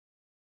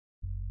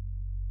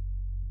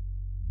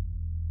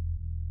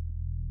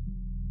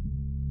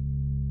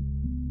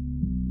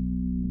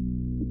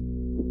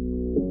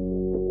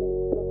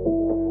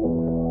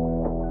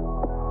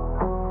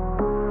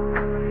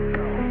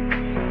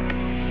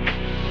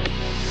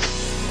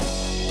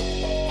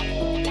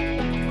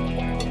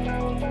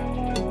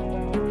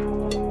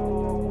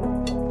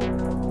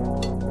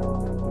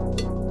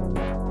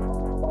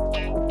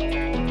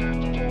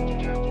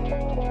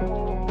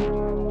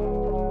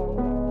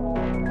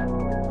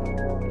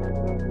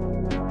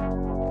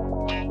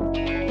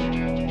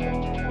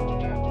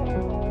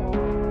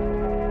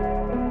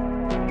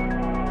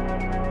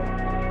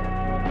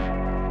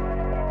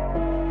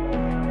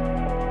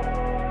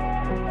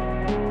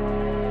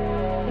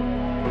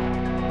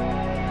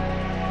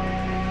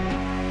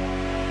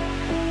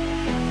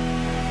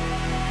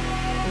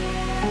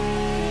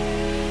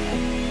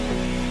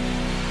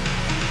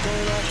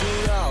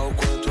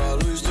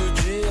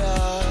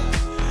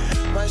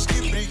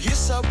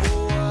preguiça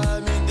boa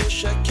me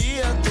deixa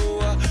aqui à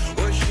toa.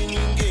 Hoje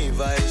ninguém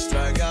vai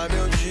estragar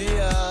meu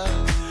dia.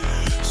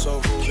 Só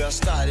vou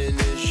gastar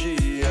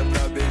energia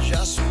pra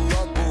beijar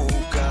sua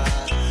boca.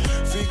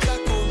 Fica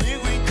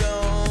comigo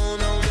então,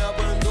 não me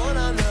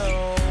abandona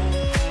não.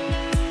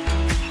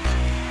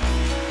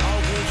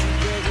 Alguém te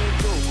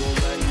perguntou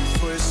como é que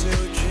foi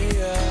seu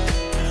dia?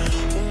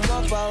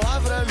 Uma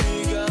palavra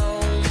amiga,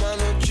 uma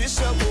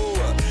notícia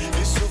boa,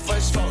 isso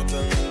faz falta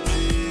no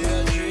dia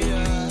a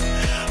dia.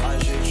 A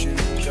gente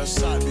nunca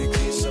sabe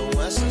quem são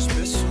essas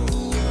pessoas.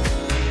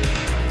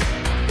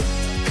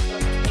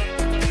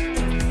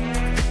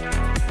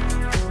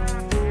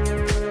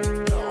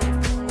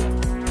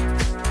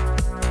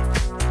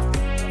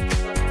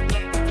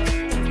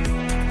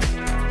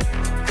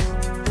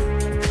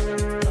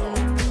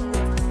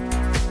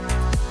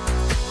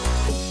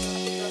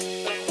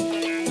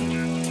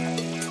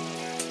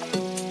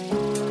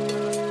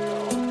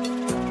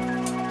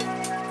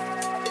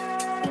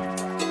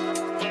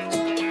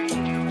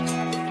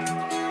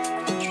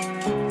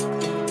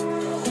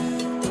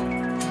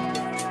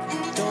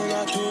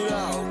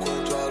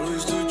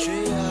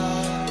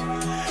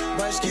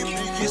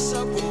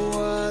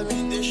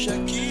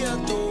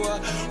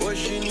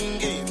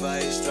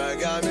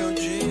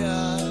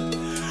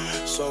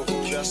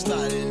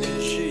 Gastar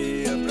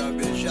energia pra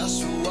beijar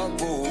sua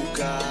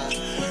boca.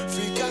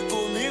 Fica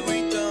comigo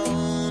então,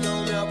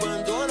 não me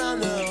abandona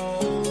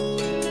não.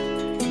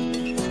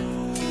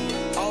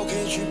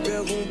 Alguém te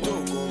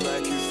perguntou como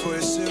é que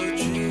foi seu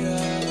dia?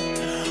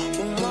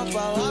 Uma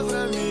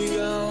palavra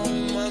amiga,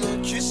 uma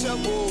notícia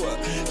boa,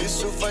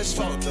 isso faz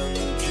falta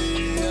no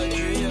dia a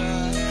dia.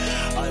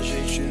 A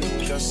gente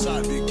nunca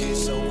sabe quem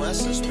são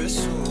essas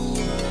pessoas.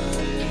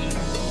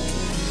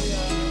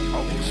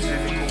 Alguns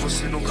vivem como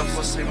se nunca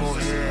fossem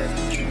morrer.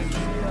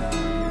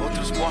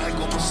 Outros morrem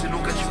como se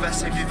nunca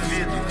tivessem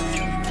vivido.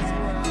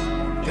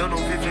 Eu não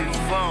vivo em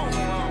vão.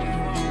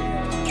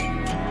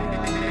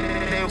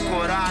 Tenho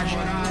coragem.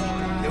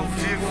 Eu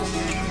vivo.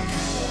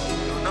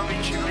 Eu não me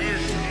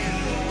intimido.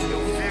 Eu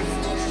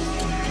vivo.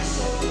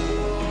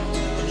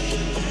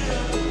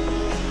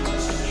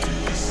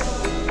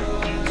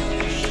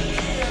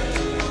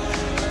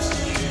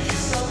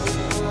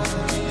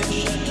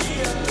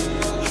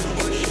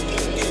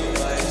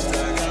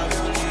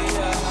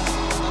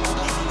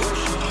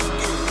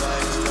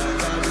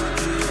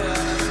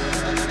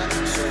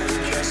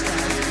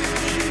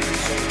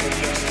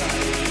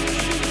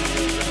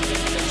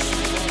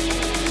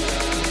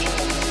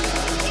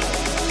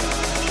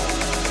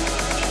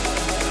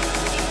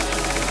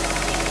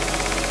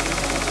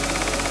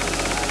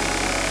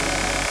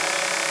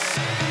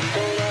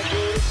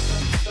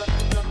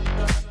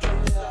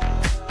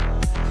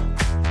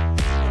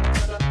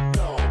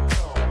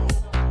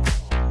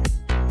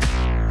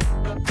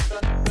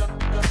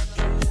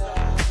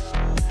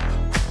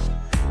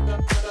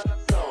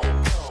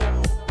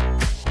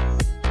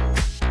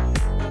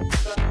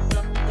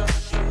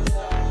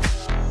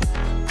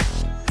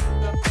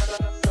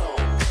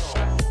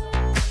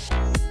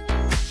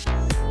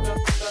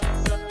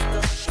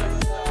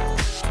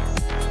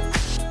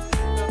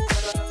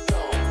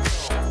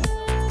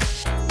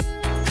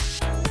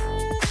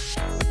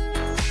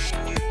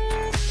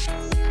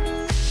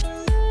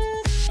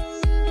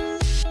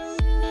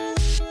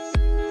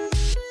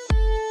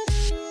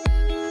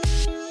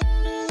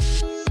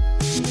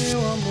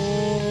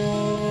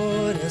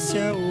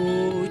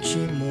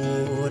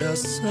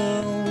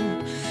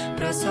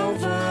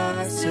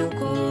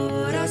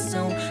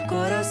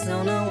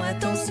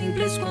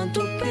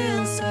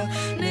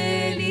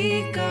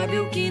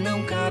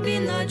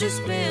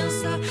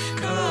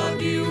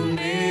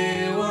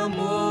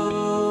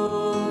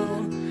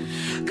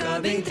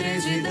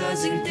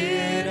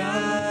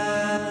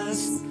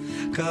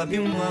 Cabe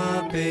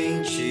uma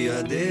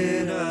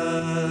penteadeira,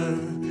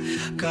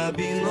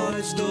 cabe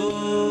nós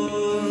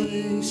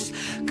dois,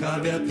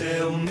 cabe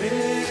até o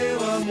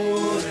meu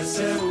amor.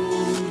 Essa é a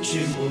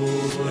última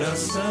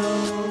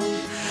oração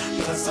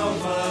pra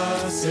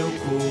salvar seu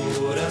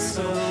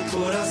coração.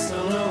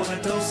 Coração não é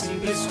tão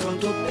simples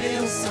quanto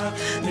pensa.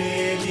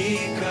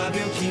 Nele cabe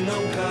o que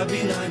não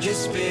cabe na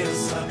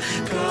despensa.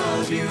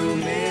 Cabe o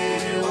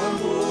meu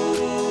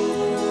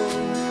amor,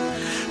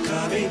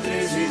 cabem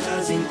 3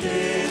 vidas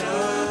inteiras,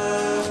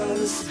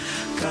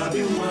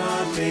 cabe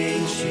uma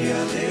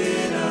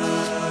penteadeira,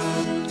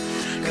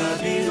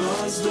 cabe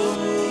nós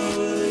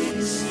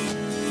dois.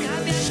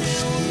 Cabe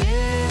até o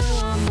meu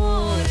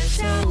amor,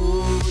 essa é a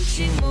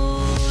última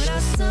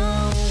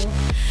oração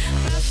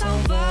pra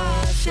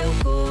salvar seu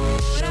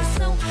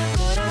coração.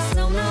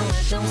 Coração não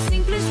é tão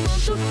simples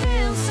quanto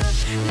pensa.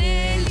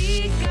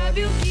 Nele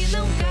cabe o que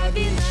não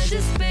cabe na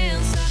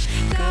despensa.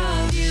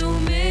 Cabe o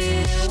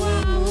meu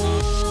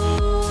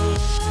amor,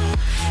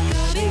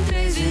 cabem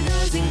 3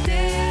 vidas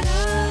inteiras,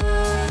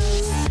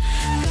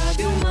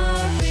 cabe uma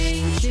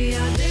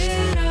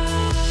penteadeira,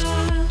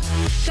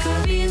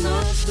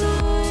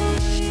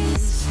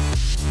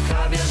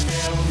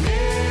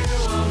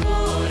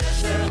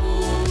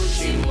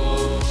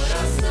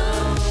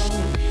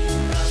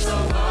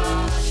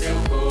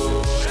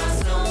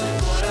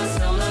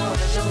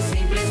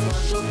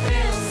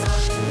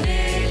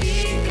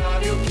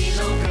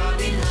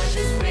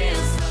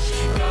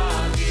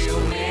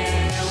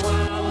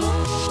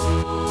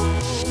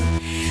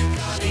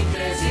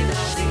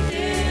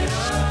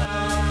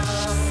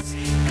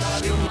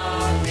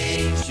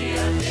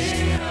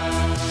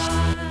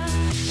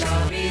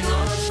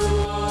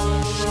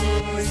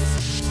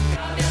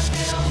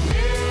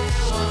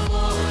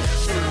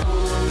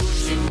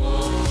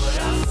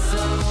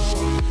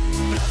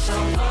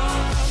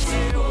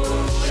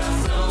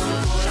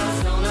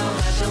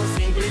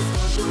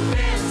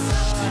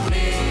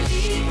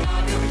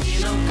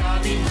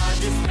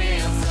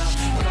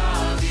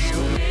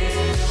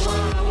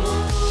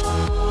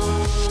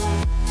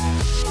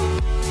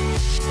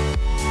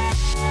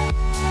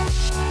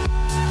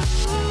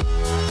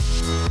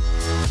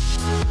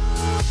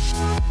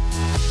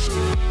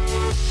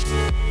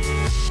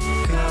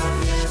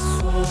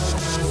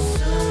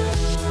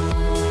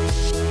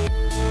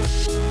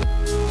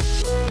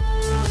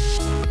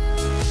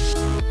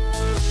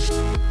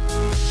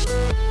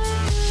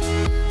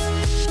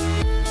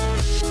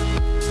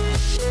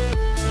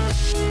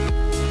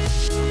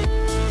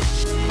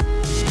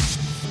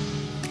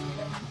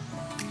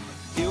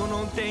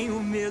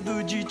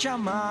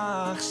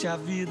 amar. Se a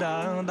vida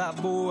anda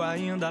boa,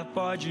 ainda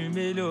pode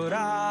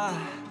melhorar.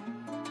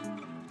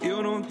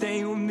 Eu não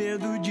tenho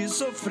medo de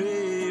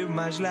sofrer,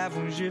 mas levo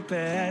um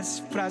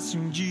GPS pra se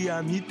um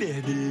dia me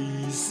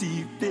perder. E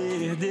se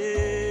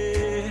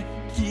perder,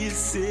 que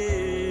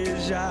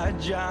seja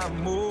de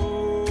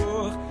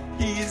amor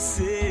e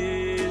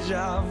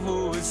seja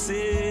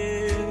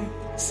você.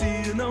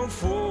 Se não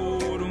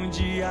for um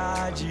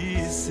dia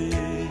de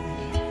ser,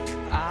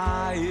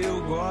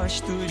 eu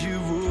gosto de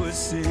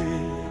você.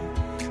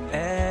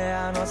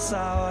 A nossa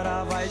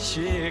hora vai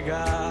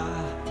chegar.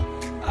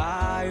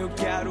 Eu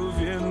quero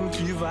ver no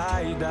que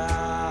vai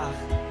dar.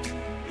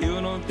 Eu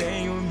não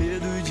tenho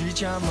medo de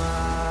te amar.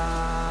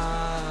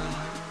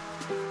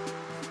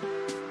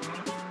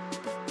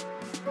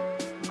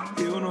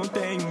 Eu não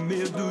tenho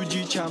medo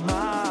de te amar.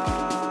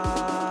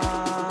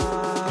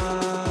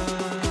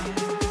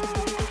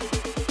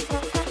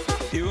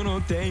 Eu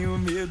não tenho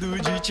medo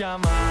de te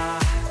amar.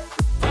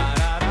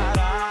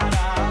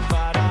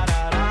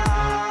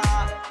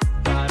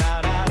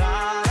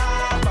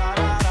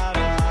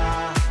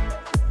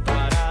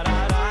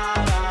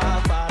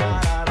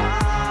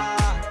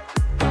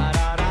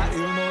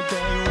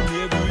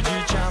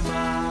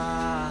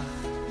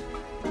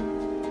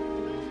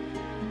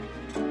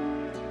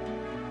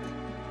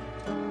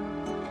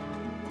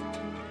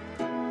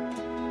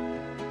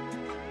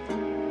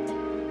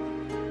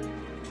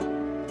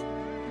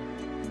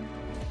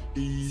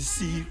 E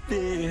se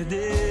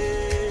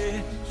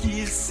perder,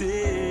 que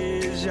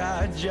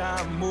seja de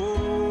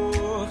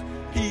amor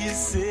e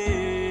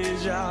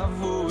seja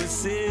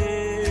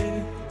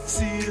você.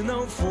 Se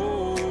não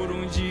for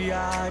um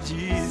dia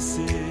de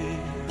ser,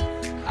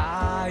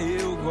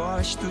 eu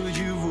gosto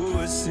de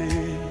você.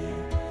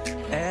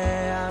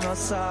 A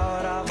nossa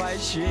hora vai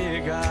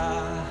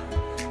chegar.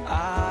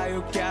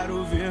 Eu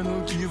quero ver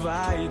no que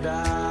vai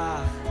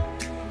dar.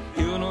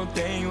 Eu não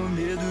tenho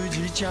medo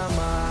de te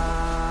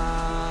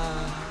amar.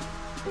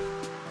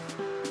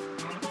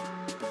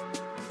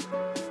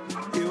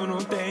 Eu não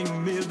tenho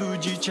medo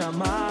de te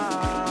amar.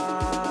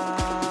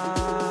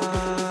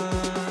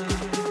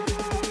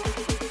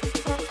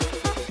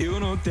 Eu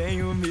não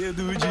tenho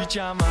medo de te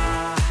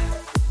amar.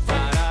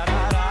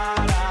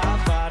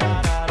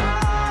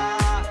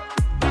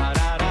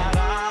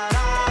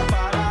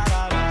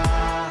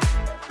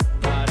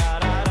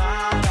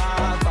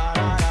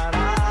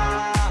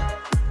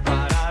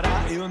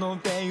 Eu não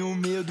tenho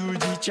medo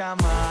de te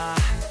amar.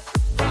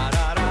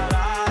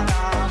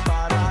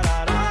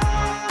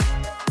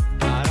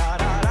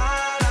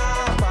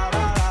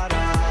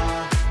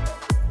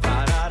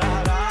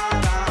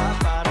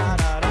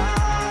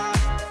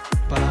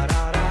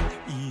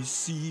 E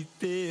se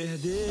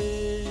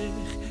perder,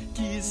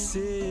 que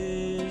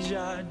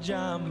seja de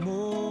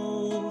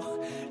amor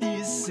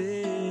e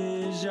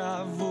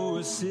seja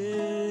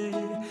você.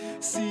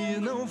 Se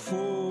não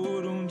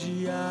for um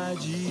dia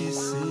de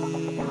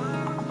ser,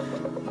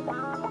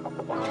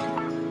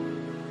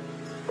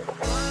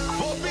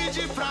 vou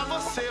pedir pra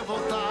você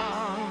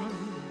voltar.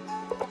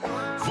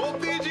 Vou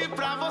pedir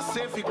pra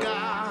você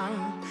ficar.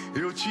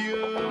 Eu te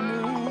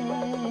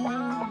amo.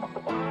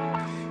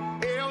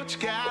 Eu te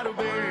quero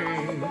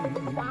bem.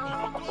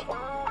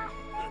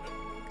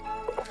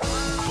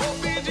 Vou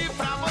pedir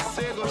pra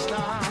você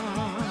gostar.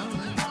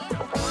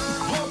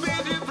 Vou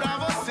pedir pra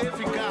você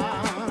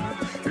ficar.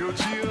 Eu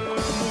te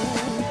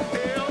amo.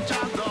 Eu te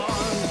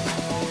adoro.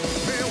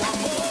 Meu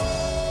amor.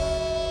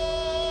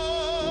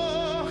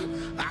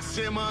 A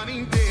semana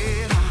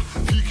inteira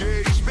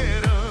fiquei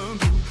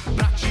esperando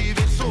pra te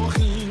ver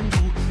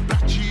sorrindo, pra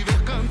te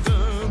ver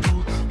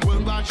cantando.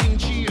 Quando a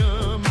gente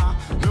ama,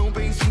 não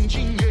pensa em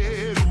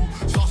dinheiro.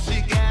 Só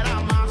se quer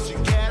amar, se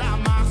quer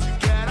amar, se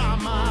quer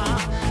amar.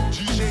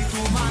 De jeito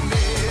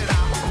maneira,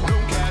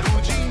 não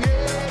quero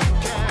dinheiro,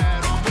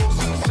 quero amor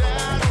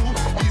sincero.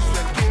 Isso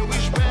é que eu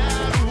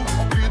espero,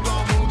 grito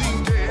ao mundo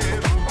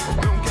inteiro.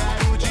 Não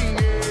quero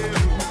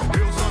dinheiro,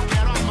 eu só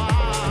quero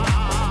amar.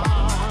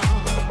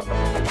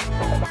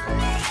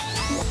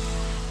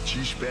 Te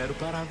espero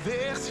para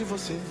ver se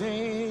você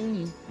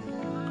vem.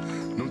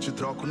 Não te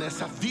troco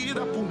nessa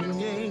vida por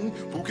ninguém,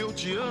 porque eu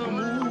te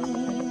amo.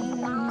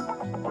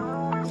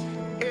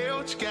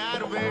 Eu te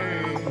quero bem.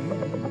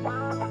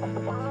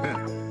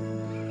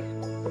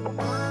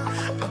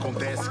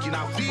 Acontece que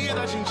na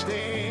vida a gente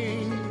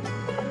tem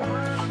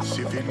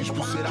ser feliz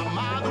por ser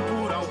amado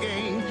por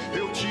alguém.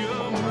 Eu te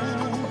amo,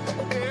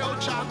 eu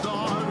te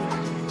adoro,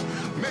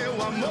 meu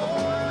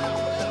amor.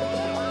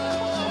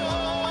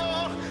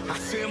 A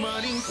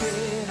semana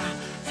inteira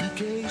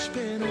fiquei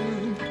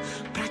esperando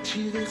pra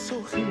te ver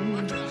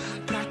sorrindo,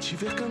 pra te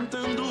ver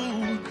cantando.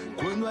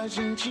 Quando a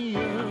gente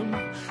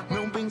ama,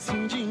 não pensa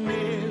em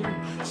dinheiro,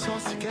 só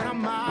se quer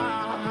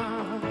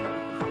amar.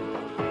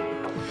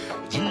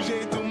 De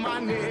jeito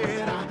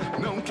maneira,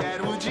 não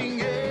quero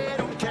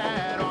dinheiro,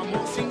 quero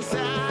amor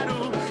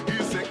sincero.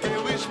 Isso é que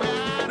eu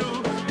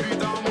espero,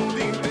 grito ao mundo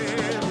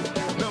inteiro.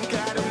 Não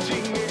quero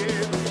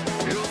dinheiro,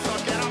 eu só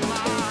quero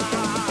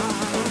amar.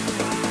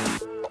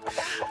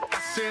 A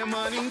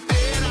semana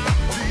inteira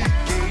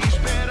fiquei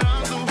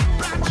esperando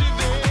pra te ver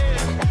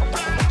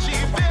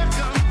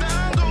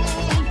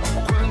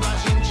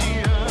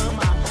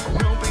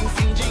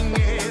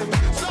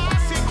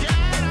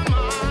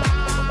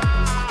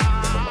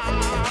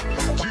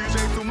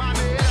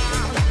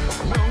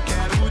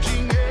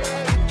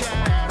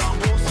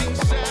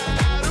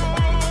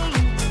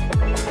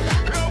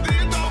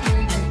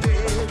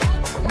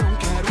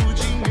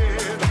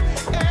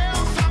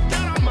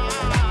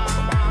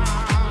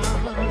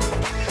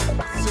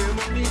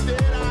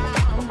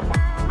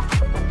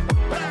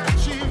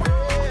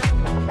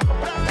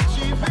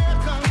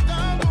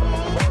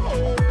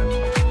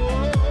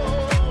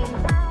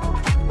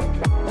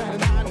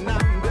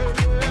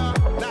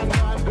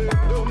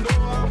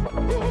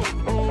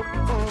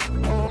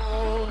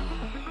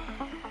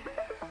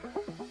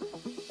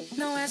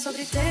Não é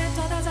sobre ter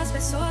todas as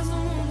pessoas do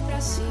mundo pra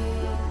si.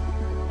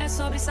 É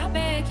sobre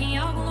saber que em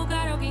algum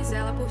lugar alguém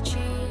zela por ti.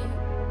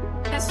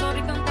 É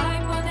sobre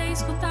cantar e poder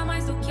escutar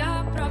mais do que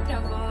a própria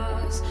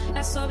voz.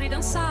 É sobre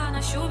dançar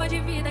na chuva de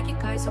vida que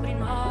cai sobre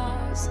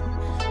nós.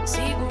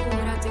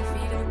 Segura teu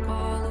filho no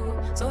colo,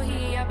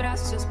 sorri e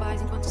abraça seus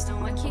pais enquanto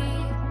estão aqui.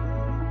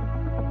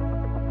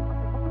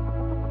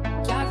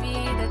 Que a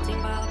vida é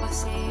trem-bala,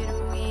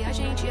 parceiro, e a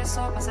gente é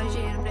só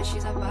passageiro,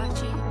 prestes a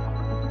partir.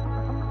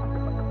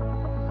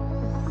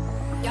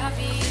 Que a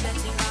vida é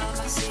trem-bala,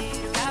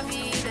 parceiro, que a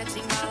vida é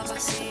trem-bala,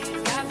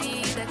 parceiro, que a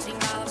vida é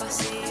trem-bala,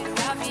 parceiro,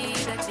 que a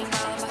vida é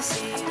trem-bala,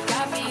 parceiro, que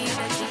a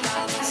vida é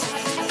trem-bala,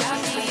 parceiro, que a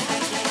vida é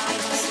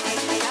trem-bala,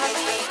 parceiro, que a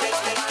vida é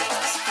trem-bala,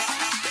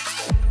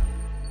 parceiro.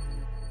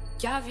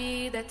 Que a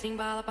vida é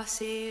trem-bala,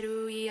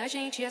 parceiro, e a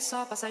gente é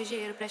só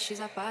passageiro, prestes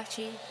a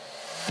partir.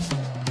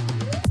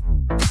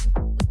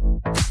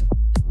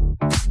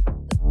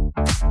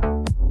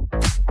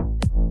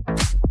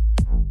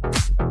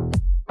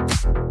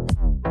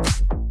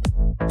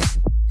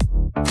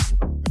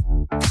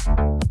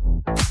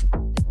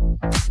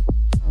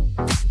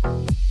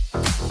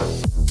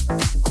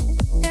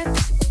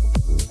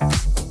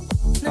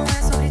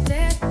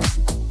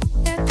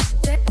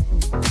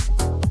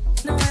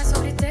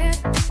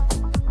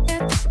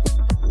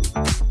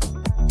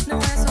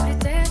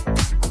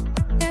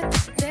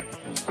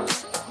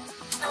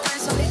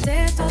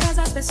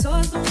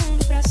 Pessoas do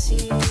mundo pra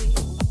si.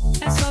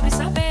 É sobre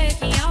saber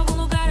que em algum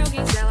lugar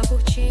alguém zela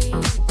por ti.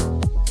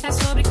 É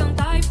sobre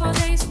cantar e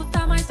poder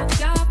escutar mais do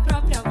que a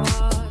própria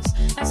voz.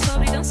 É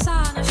sobre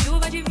dançar na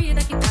chuva de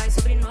vida que cai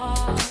sobre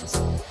nós.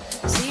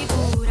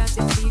 Segura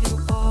teu filho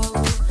no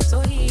colo,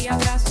 sorri e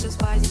abraça seus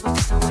pais enquanto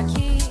estão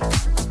aqui.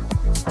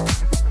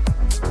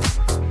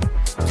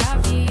 Que a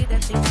vida é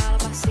trem-bala,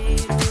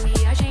 parceiro,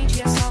 e a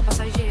gente é só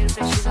passageiro,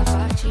 prestes a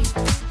partir.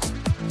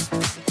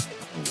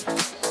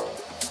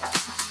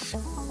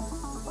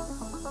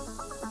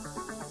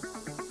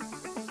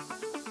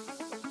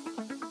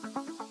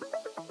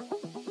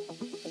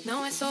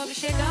 Não é sobre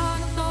chegar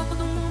no topo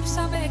do mundo e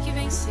saber que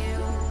venceu.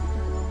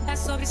 É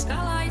sobre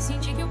escalar e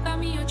sentir que o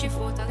caminho te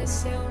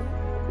fortaleceu.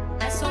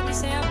 É sobre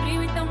ser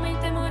abril e também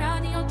ter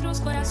morado em outros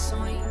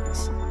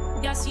corações.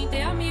 E assim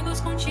ter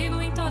amigos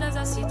contigo em todas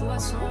as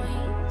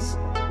situações.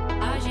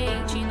 A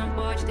gente não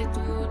pode ter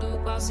tudo.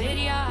 Qual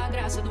seria a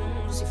graça do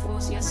mundo se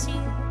fosse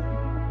assim?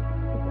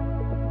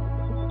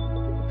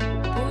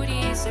 Por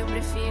isso eu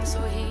prefiro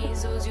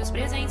sorrisos e os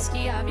presentes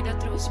que a vida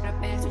trouxe pra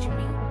perto de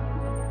mim.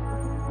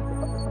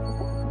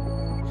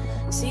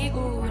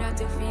 Segura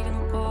teu filho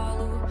no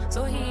colo,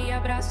 sorri e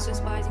abraça seus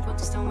pais enquanto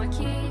estão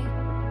aqui.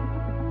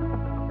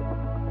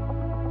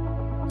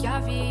 Que a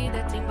vida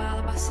é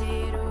trem-bala,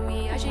 parceiro,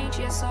 e a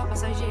gente é só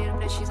passageiro,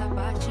 prestes a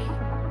partir.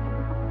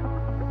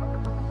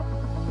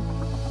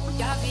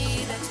 Que a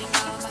vida é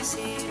trem-bala,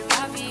 parceiro,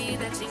 a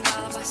vida é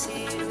trem-bala,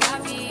 parceiro, a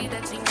vida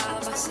é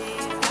trem-bala,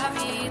 parceiro, a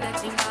vida é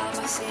trem-bala,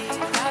 parceiro,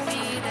 a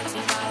vida é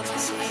trem-bala,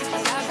 parceiro,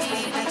 a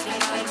vida é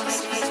trem-bala,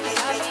 parceiro,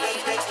 a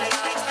vida é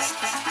trem-bala,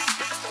 parceiro.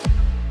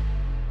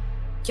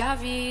 Que a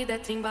vida é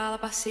trem-bala,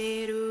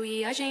 parceiro,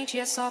 e a gente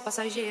é só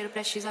passageiro,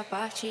 prestes a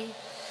partir.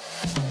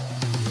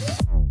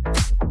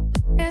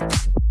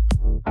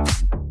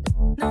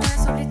 Não é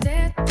sobre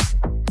ter,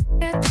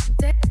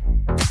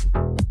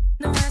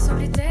 não é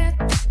sobre ter,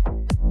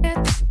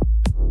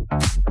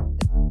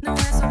 não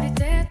é sobre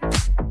ter,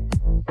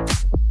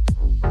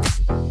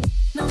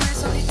 não é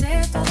sobre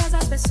ter todas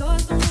as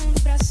pessoas do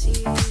mundo pra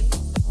si.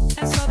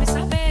 É sobre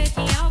saber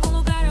que em algum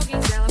lugar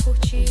alguém zela por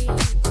ti.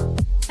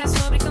 É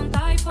sobre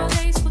cantar e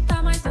poder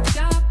escutar mais do que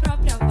a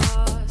própria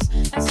voz.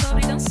 É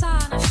sobre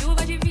dançar na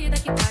chuva de vida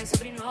que cai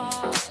sobre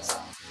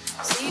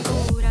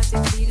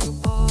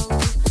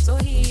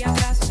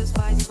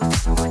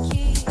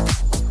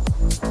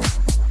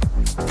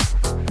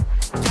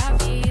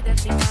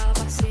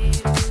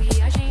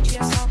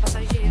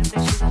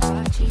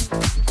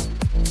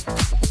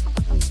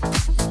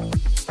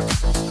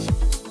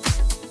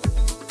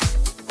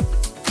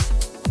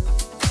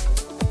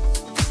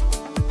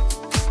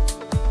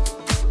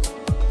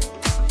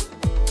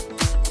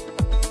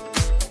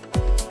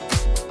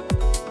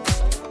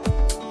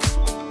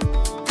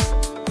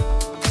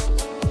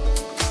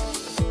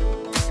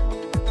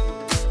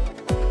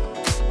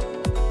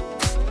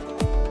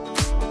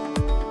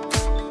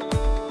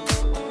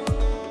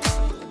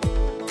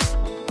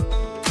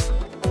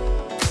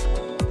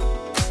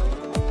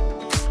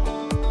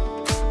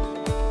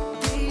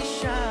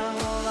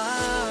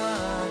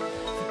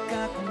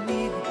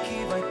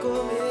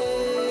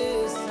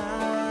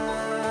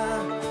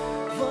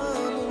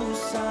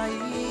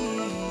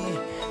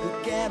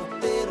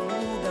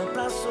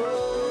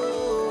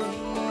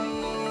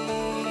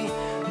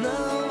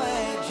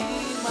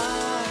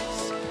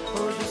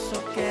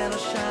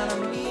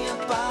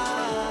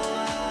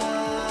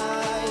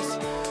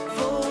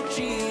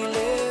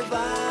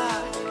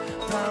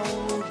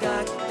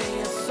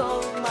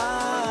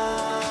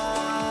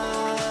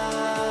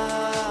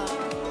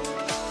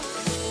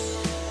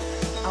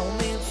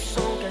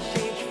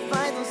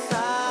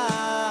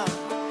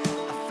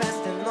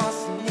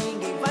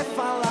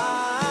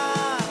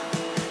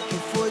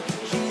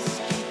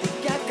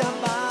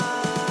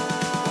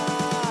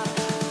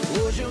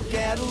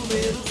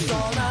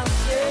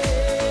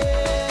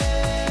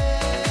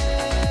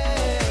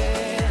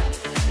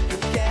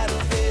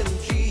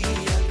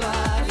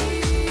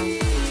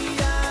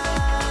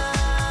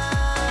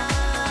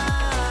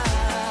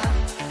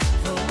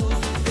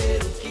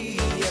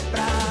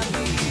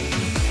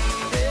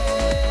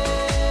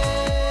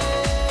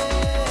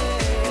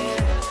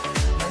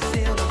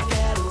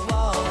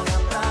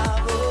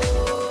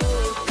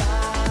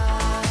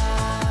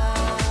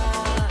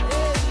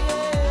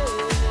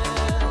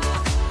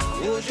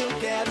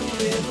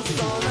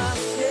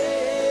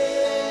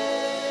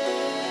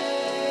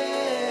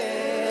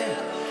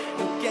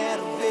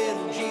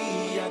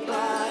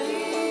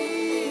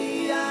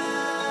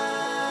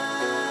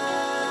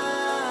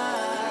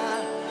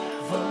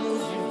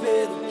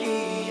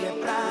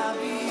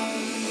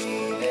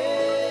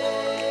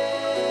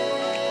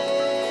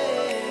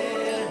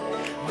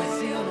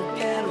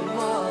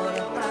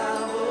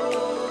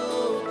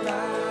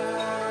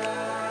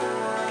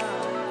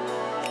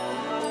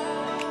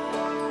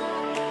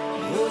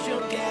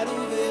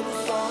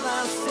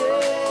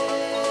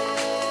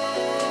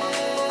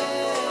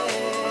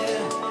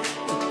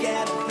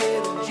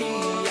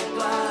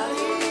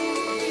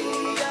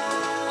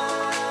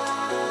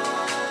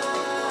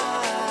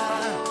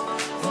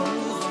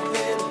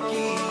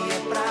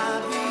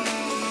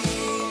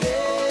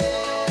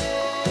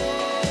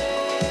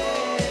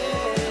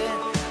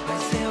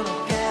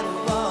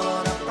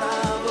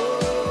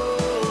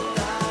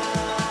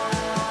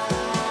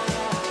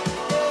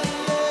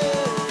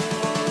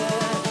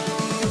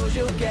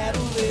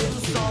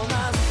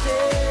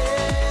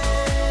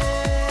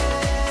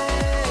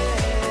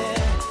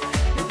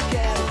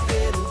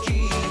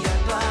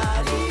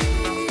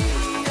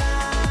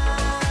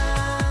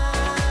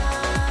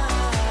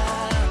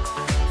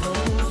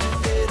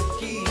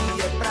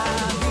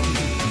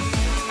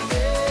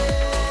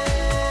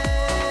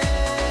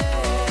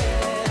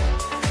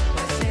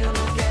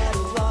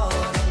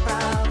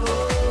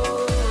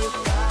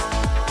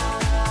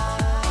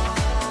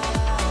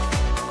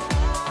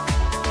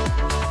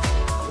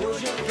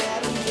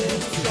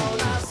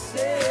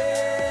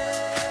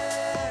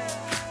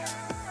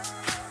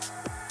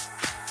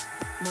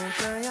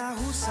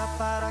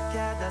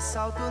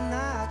salto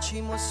na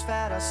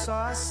atmosfera,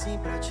 só assim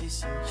pra te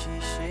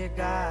sentir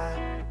chegar.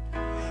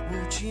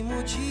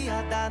 Último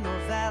dia da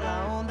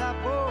novela, onda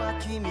boa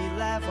que me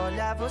leva,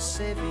 olha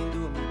você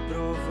vindo me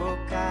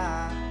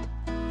provocar.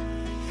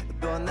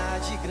 Dona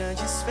de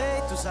grandes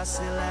feitos,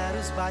 acelera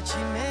os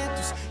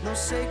batimentos, não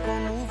sei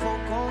como vou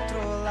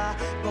controlar.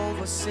 Com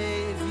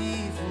você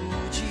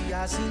vivo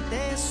dias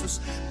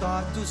intensos,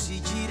 tortos e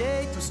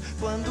direitos,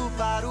 quando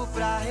paro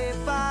pra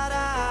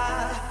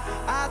reparar.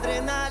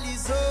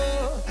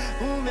 Adrenalizou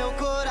o meu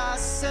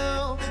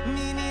coração,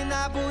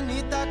 menina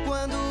bonita,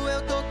 quando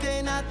eu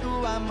toquei na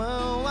tua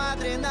mão.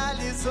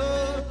 Adrenalizou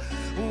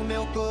o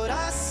meu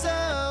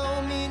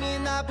coração,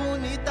 menina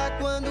bonita,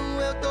 quando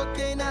eu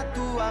toquei na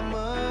tua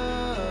mão.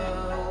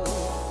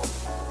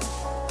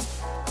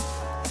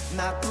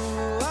 Na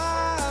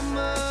tua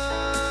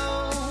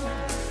mão,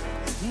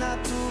 na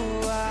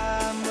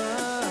tua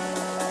mão,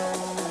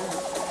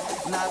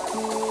 na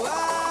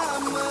tua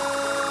mão,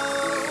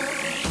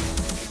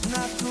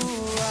 na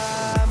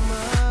tua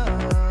mão.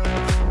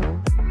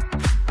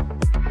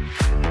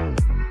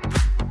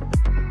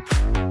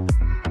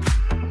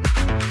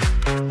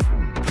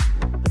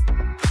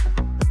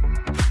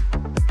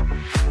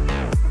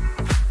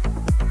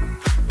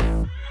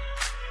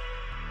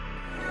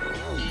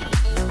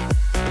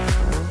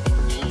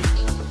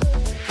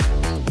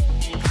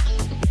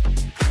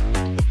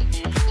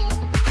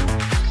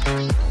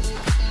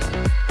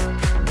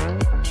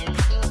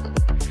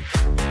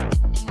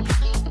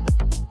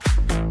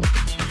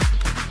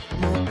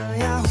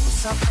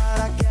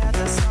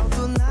 Paraquedas,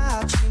 salto na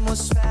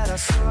atmosfera,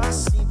 só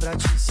assim pra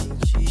te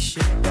sentir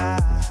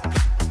chegar.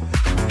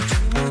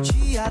 Último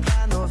dia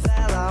da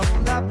novela,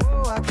 onda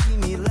boa que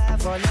me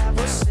leva, olha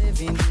você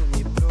vindo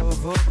me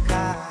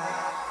provocar.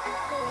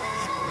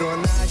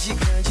 Dona de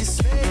grandes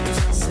feitos,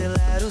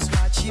 acelera os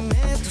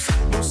batimentos,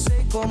 não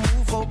sei como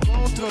vou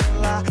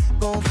controlar.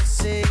 Com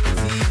você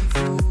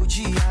vivo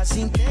dias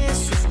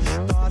intensos,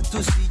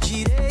 tortos e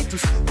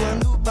direitos,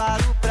 quando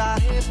paro pra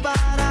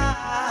reparar.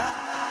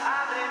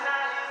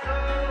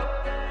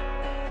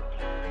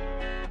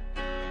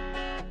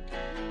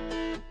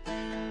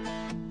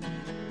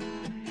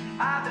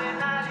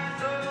 Adrenalizou.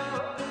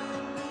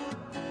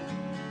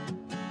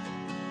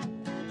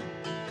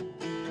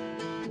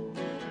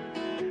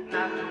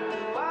 Na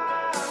tua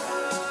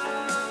mão,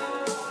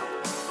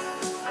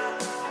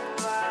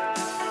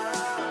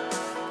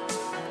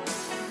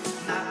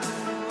 na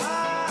tua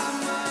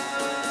mão,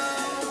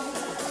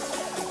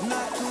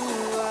 na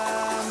tua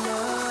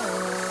mão.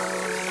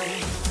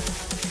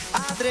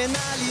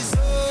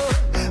 Adrenalizou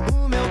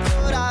o meu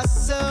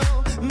coração,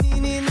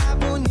 menina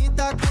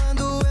bonita,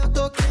 quando eu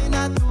toquei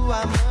na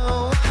tua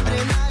mão.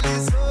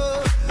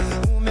 Adrenalizou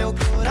o meu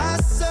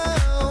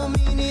coração,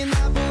 menina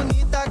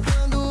bonita,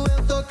 quando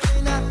eu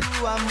toquei na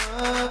tua mão.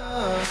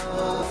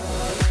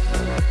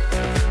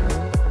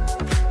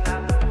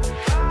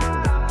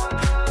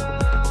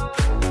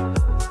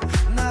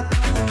 Na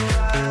tua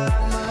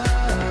mão.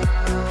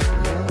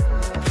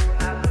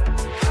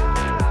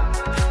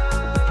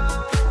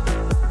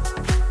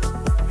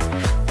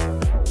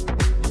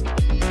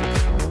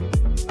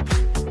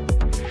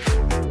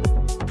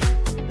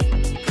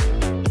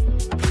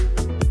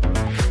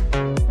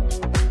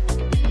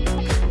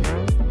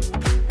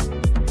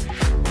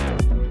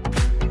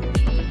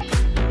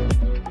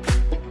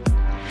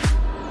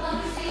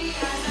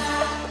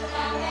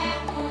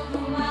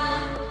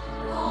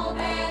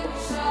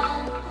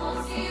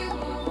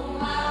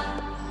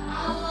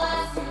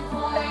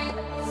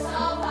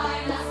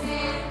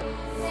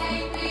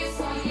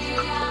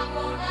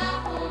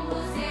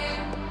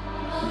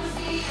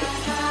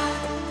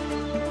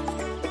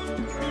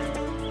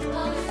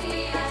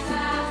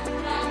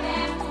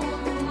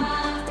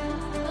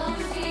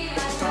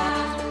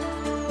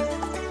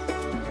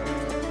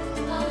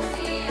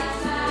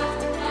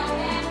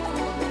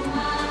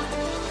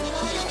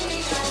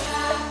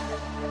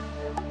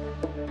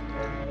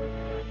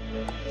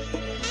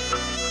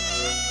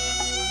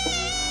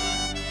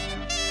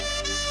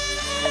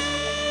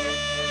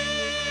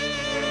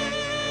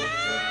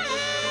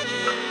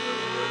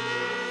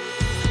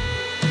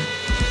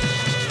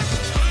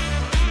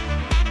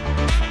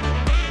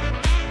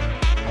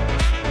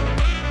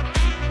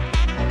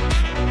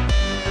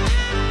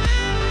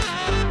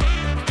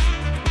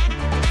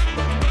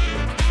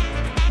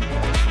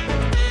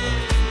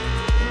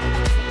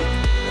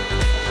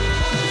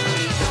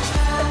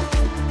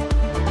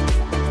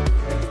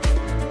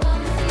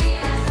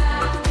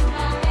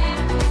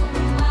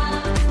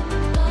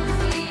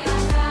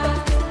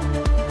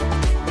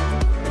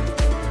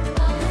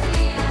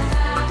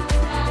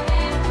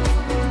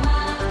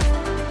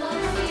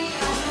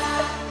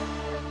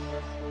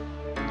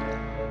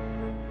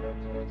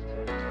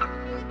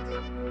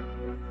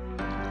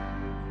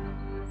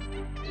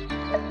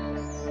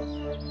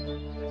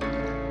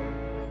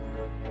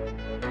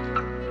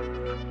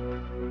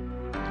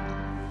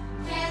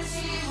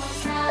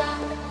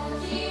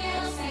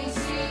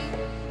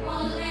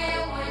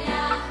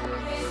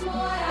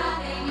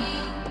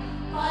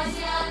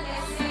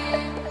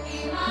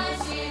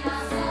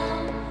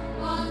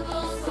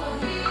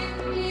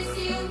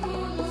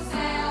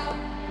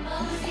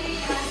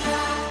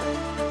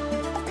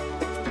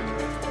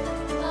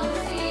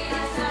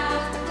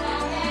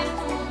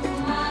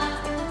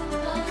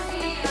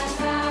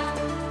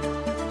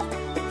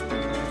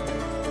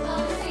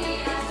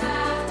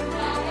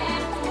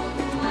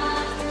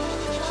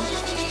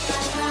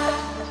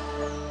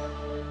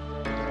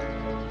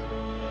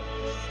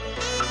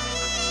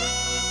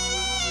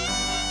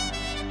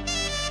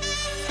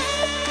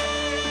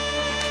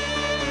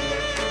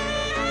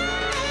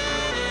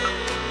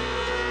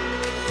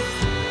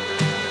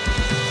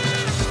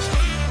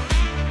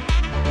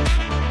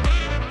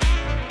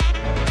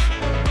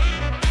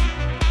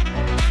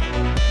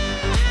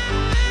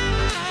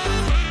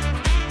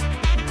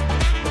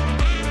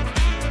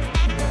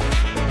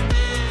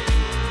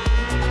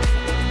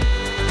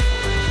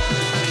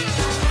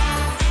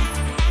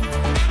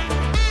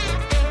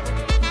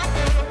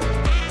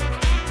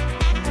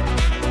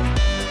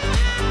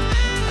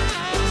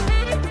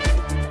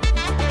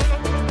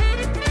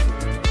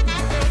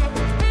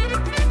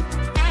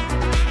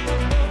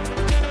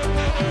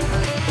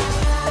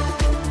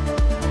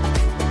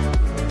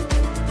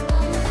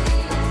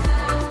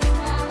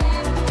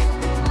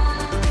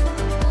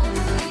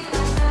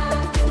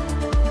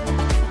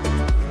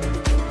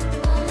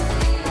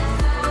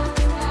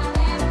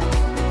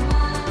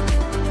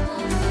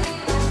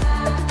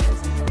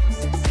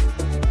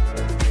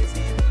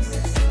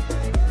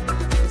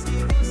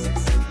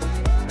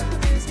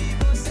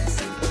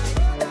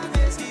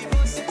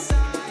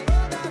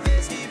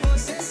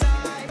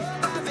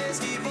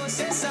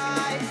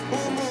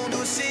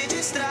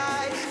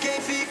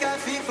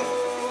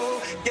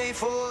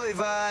 foi,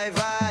 vai,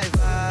 vai,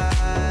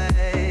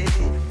 vai.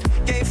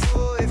 Quem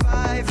foi,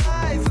 vai,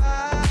 vai,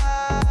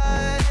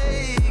 vai.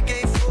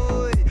 Quem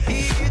foi?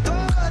 E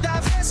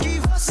toda vez que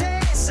você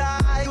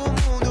sai, o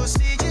mundo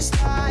se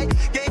distrai.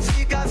 Quem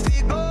fica,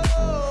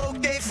 ficou.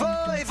 Quem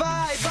foi,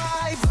 vai,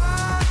 vai,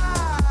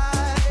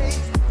 vai.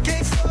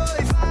 Quem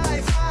foi,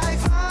 vai, vai,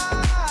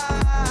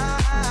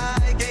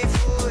 vai. Quem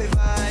foi,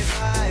 vai,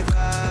 vai,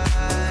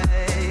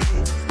 vai.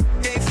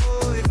 Quem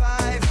foi,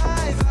 vai,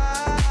 vai,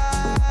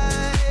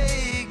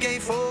 vai. Quem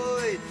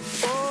foi?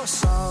 Ô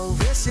sol,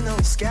 vê se não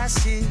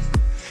esquece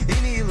e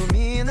me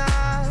ilumina.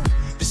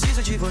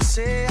 Preciso de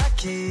você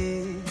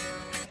aqui.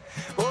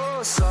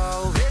 Ô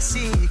sol, vê se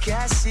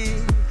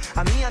enriquece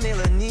a minha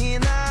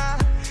melanina.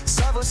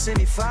 Só você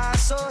me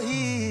faz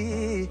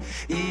sorrir.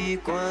 E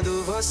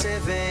quando você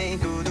vem,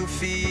 tudo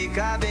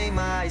fica bem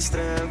mais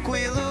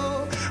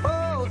tranquilo.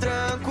 Oh,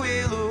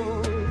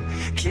 tranquilo.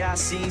 Que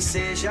assim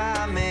seja,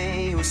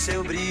 amém. O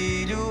seu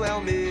brilho é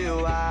o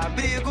meu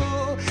abrigo,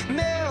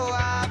 meu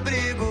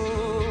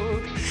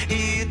abrigo.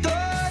 E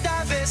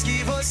toda vez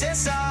que você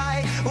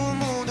sai, o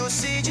mundo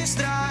se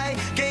distrai.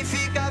 Quem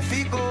fica,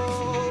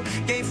 ficou.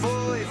 Quem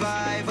foi,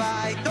 vai,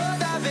 vai.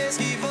 Toda vez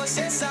que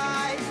você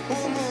sai,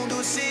 o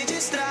mundo se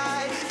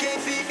distrai. Quem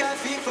fica,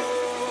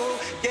 ficou.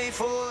 Quem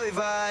foi,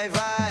 vai,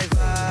 vai,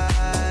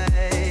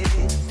 vai.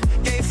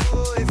 Quem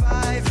foi,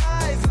 vai,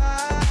 vai,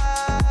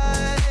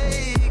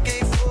 vai.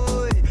 Quem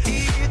foi?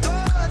 E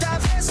toda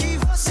vez que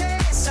você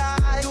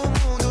sai, o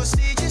mundo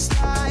se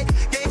distrai.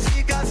 Quem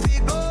fica,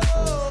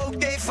 ficou.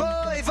 Quem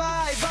foi,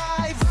 vai,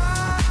 vai,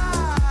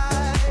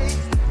 vai.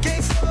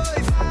 Quem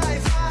foi, vai,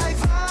 vai,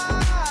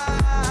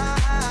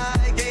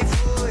 vai. Quem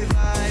foi,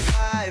 vai,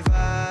 vai,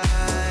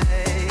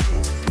 vai.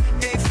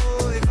 Quem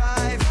foi,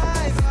 vai,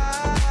 vai,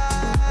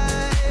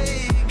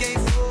 vai. Quem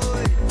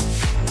foi?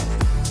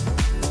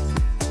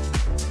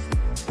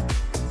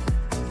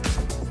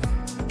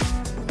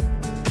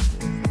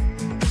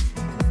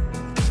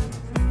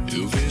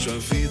 Eu vejo a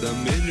vida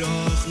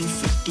melhor no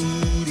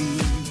futuro.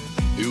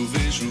 Eu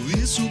vejo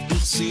isso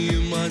por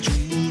cima de um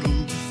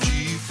muro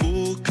de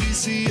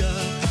hipocrisia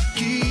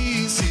que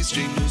insiste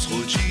em nos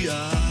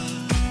rodear.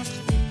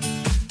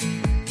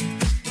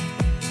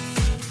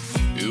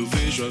 Eu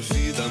vejo a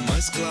vida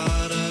mais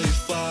clara e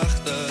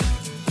farta,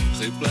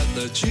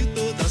 repleta de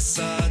toda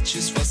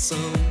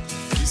satisfação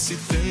que se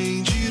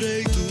tem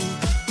direito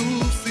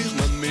do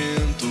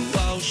firmamento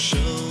ao chão.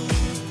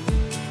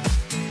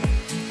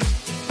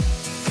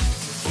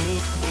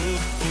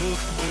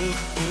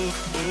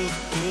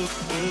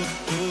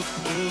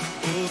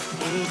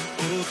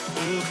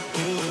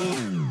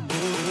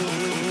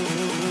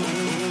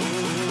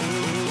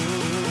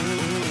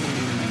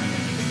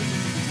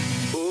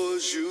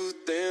 Hoje o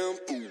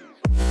tempo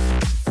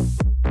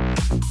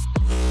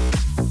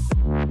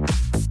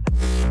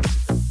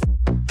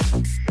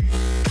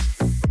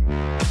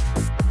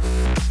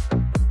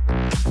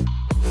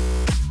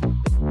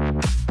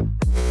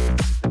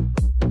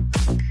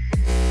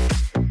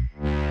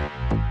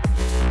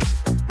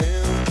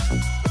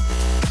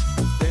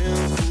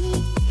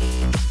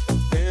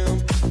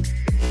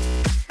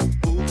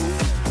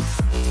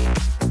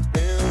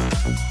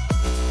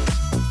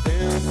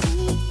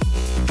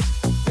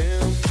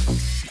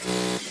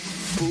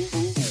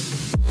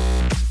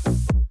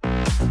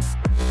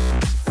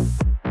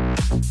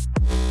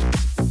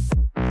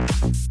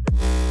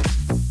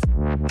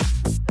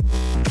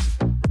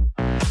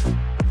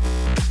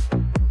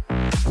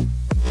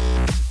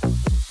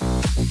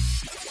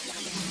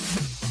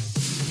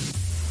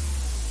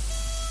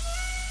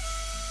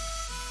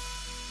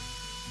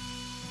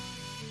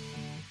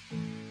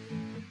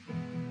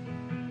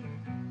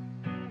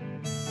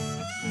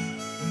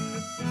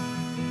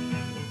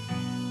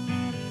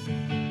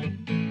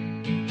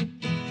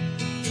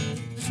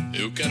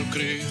eu quero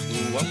crer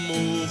no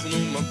amor,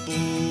 numa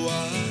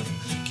boa,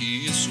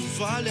 que isso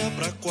valha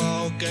pra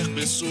qualquer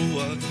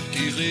pessoa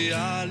que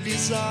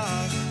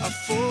realizar a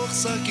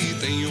força que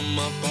tem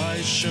uma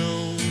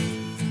paixão.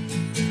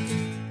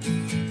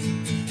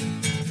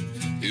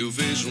 Eu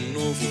vejo um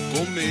novo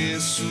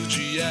começo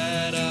de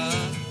era,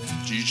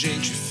 de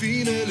gente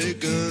fina,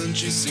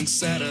 elegante,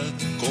 sincera,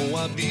 com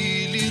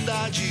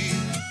habilidade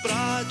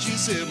pra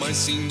dizer mais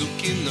sim do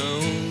que não,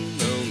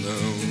 não,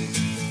 não.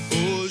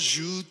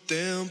 Hoje o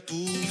tempo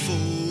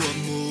voa,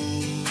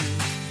 amor,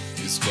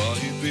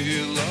 escorre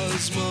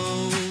pelas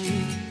mãos,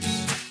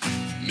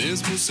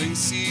 mesmo sem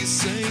se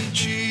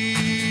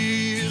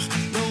sentir.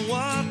 Não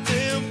há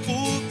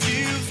tempo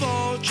que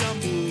volte,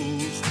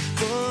 amor.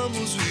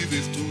 Vamos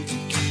viver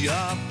tudo que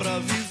há pra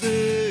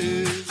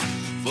viver.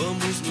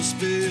 Vamos nos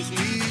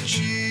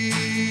permitir.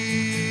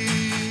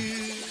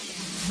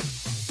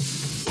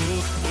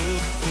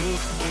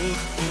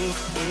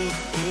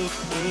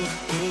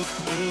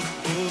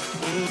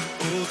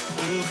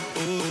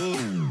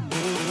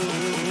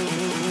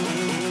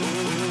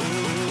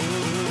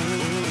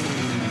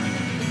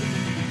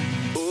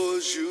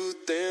 Hoje o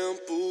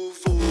tempo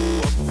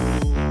voa,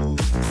 amor,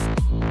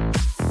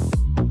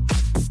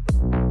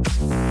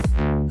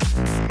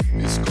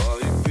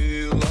 escorre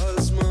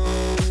pelas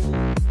mãos,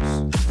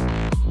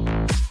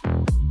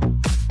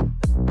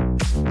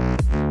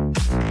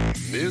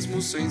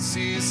 sem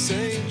se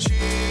sentir.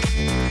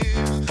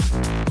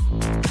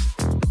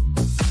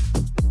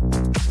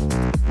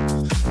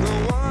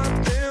 Não há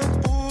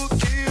tempo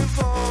que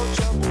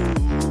volte,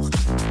 amor.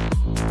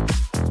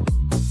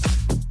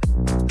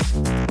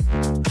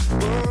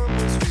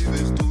 Vamos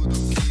viver tudo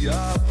que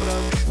há pra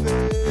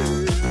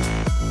viver.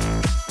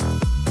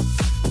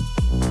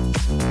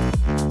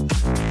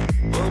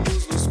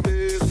 Vamos nos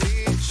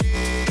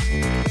permitir.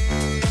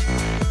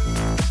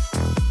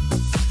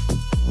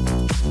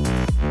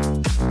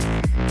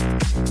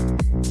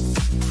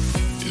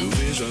 Eu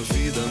vejo a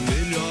vida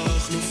melhor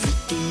no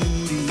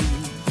futuro.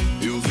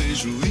 Eu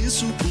vejo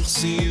isso por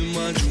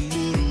cima de um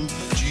muro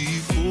de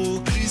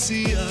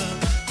hipocrisia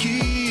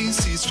que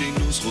insiste em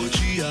nos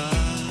rodear.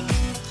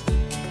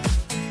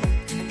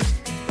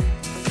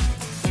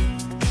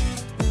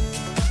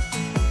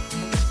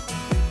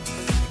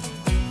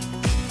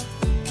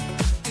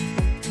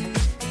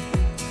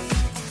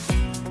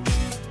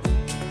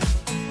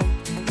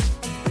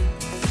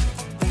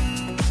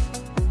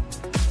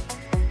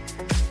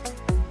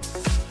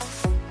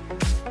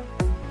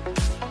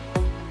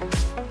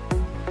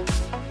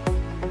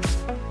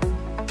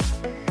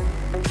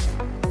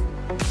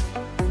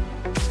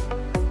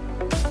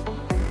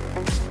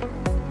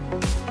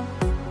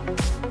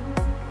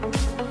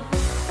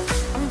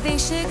 Vem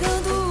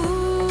chegando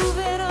o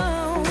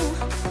verão,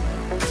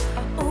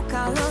 o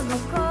calor no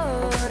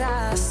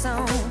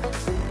coração,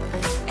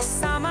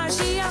 essa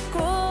magia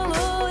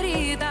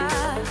colorida,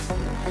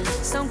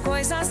 são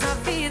coisas da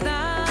vida.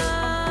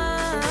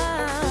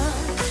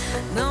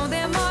 Não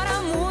demora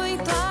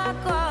muito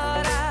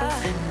agora,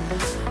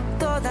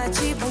 toda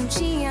de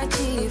bundinha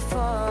de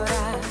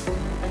fora,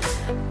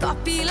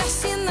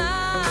 topless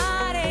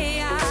na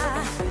areia,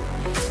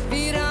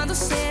 virando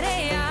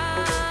sereia.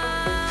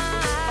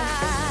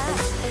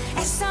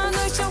 Essa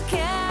noite eu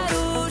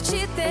quero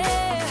te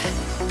ter,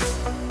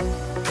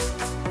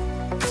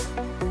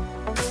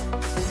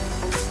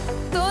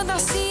 toda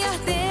assim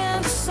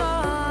ardendo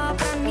só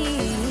pra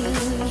mim.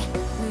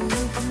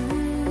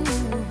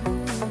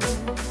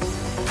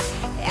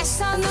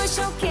 Essa noite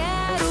eu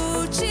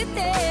quero te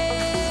ter,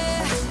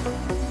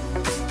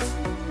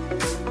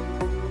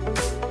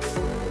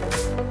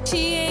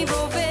 te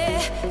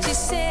envolver, te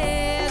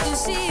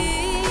seduzir.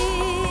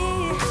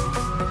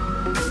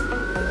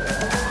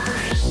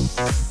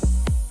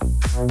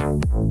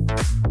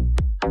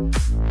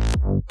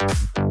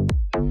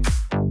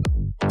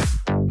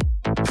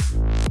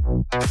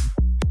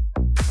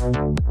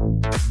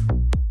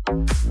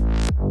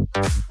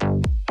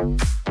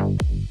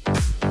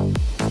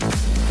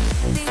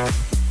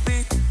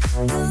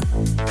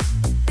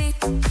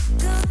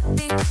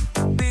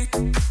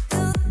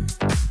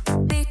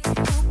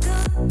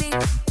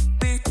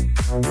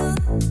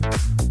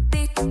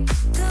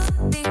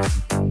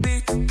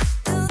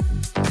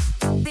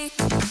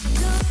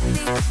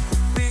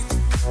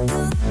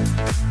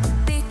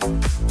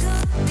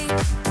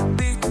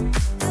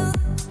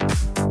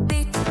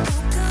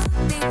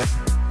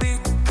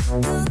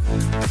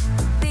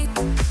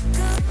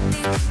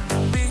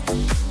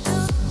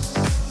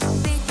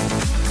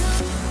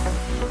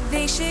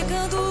 Vem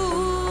chegando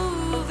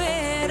o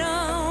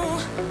verão,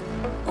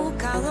 o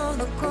calor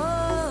no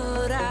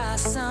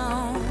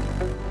coração,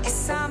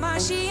 essa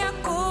magia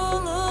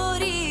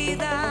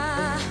colorida,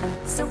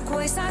 são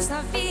coisas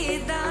da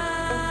vida.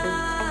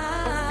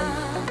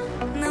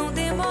 Não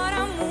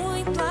demora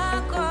muito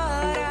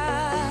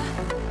agora,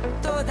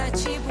 toda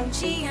de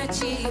bundinha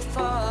de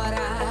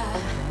fora,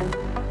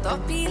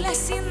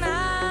 topless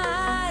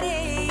na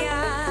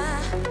areia,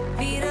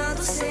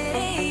 virando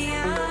sereia.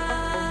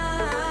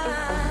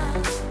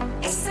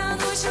 Essa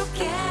noite eu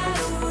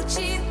quero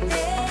te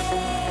ter,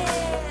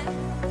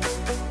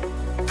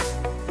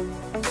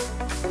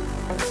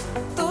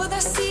 toda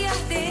se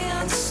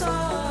ardendo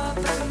só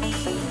pra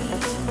mim.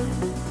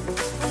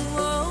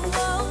 Oh,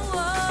 oh,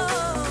 oh.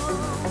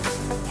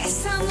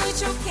 Essa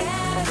noite eu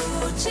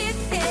quero te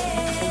ter,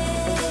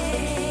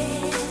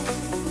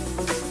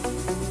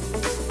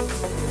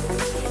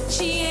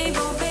 te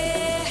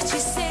envolver, te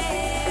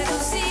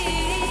seduzir.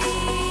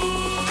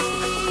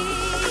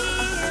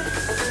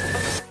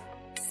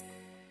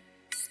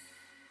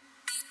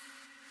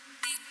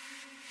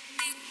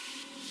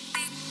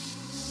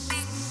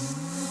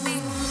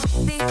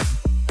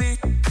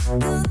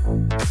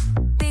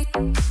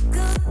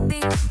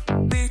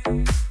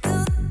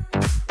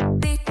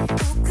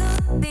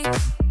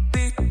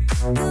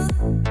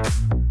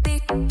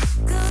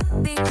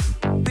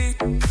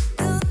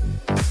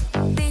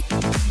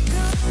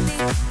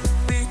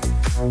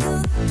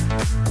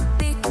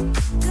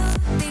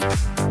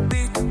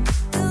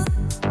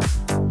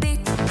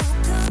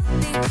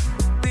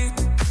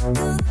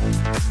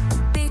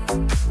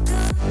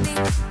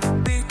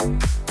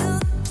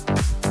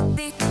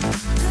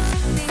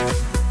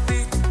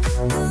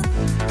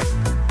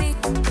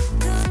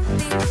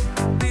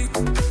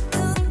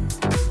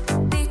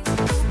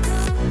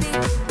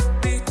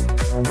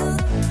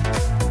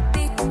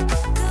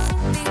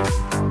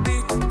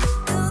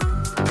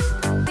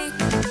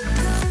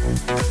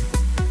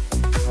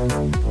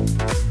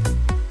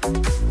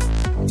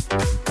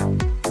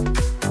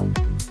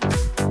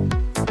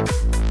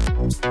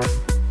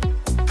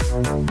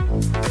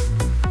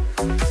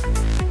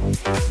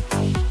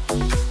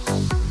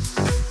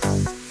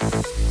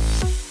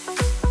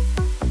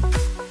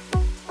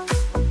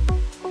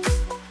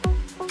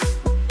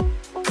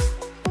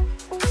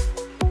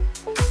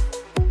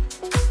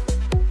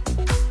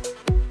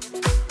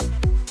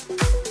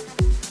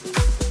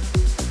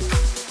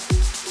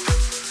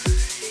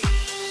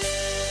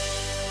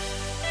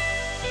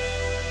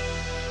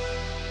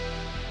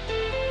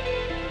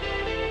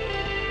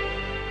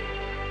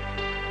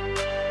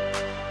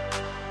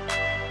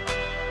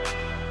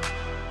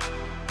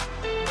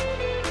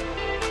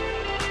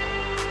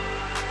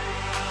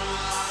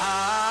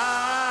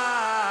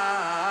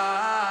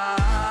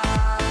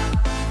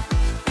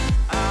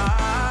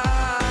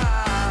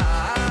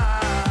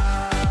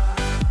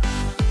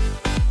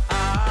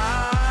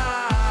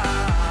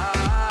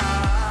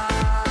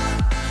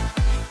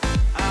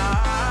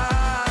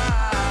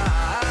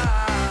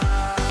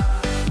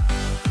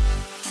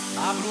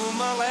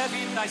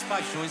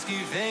 paixões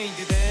que vêm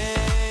de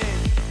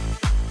dentro.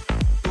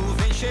 Tu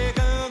vem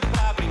chegando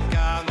pra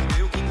brincar no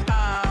meu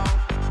quintal,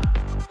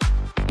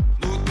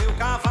 no teu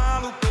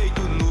cavalo,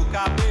 peito, no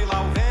cabelo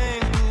ao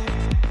vento,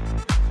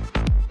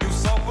 e o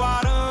sol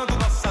quarando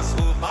nossas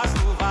roupas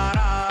no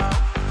varal.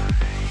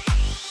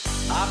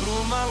 A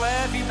bruma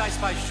leve das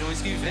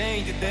paixões que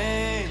vêm de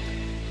dentro.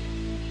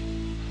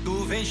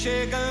 Tu vem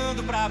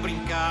chegando pra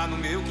brincar no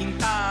meu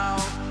quintal,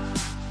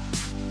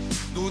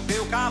 no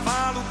teu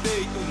cavalo,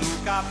 peito, no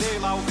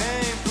cabelo ao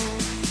vento,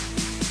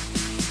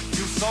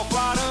 e o sol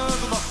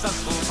clarando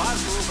nossas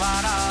roupas no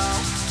varal.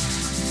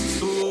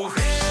 Tu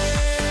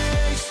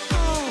vens,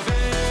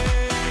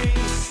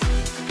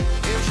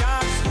 eu já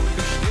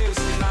escuto os teus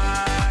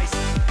sinais.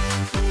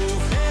 Tu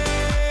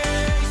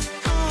vens,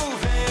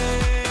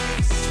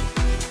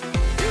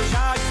 eu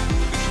já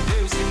escuto os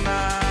teus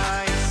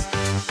sinais.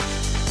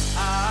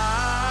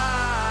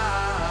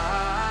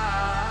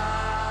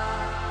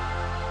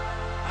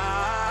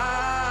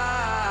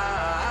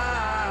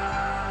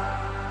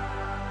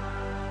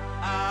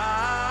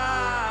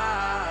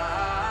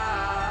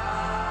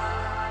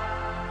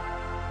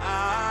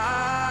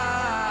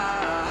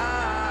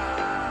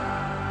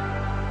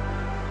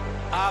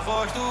 A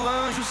voz do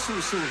anjo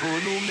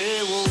sussurrou no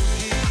meu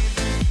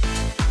ouvido.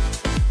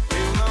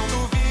 Eu não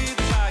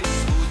duvido, já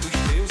escuto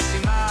os teus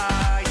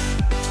sinais.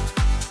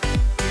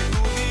 Que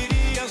tu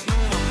virias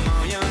numa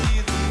manhã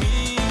de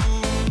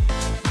domingo.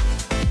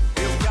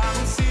 Eu te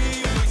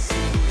anuncio nos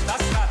símbolos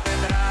das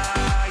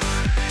catedrais.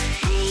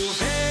 Tu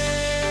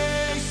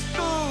vens,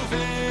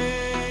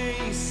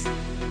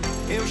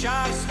 eu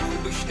já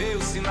escuto os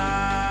teus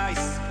sinais.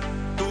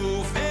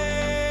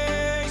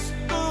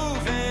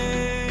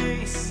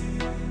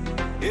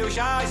 Eu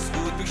já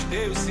escuto os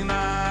teus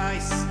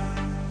sinais.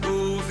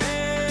 Tu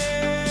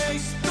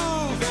vens,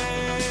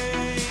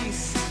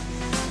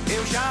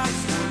 eu já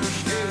escuto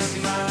os teus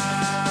sinais.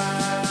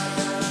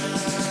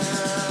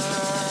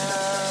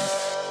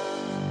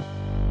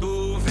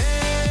 Tu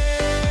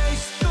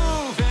vens,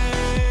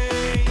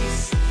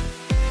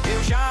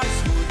 eu já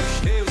escuto os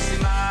teus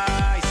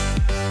sinais.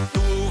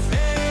 Tu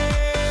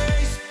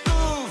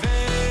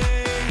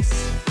vens,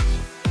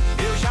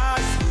 eu já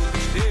escuto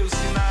os teus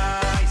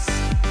sinais.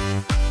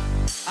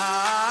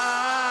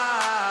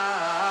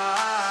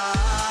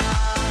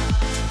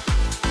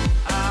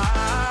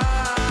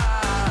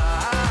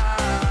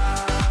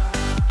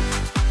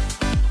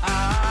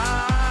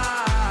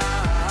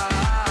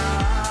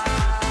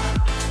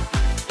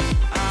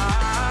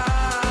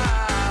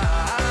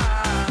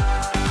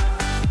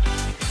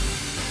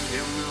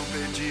 Eu não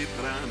pedi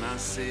pra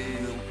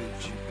nascer,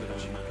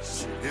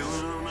 eu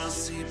não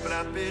nasci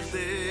pra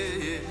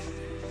perder,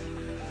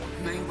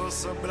 nem vou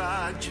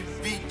sobrar de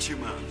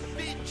vítima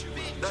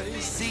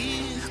das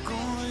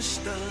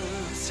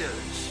circunstâncias.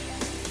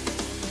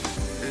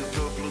 Eu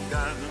tô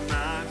plugado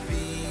na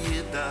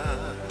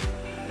vida,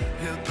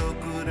 eu tô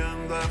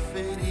curando a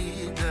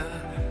ferida.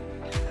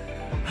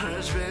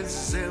 Às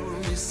vezes eu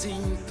me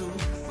sinto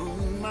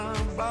uma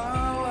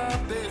bala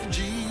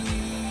perdida,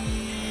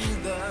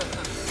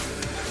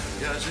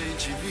 e a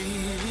gente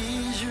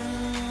vive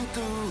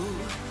junto,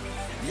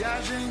 e a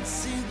gente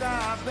se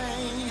dá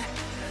bem.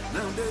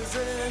 Não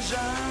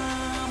desejamos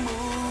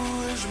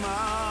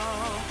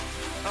mal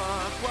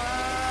a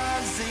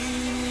quase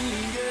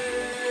ninguém.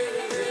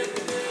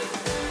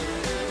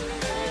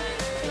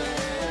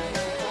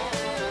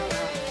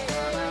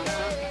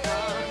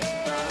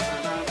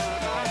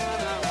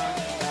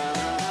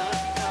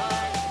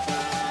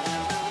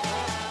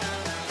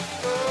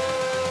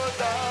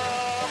 Toda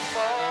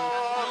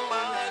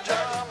forma de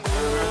amor.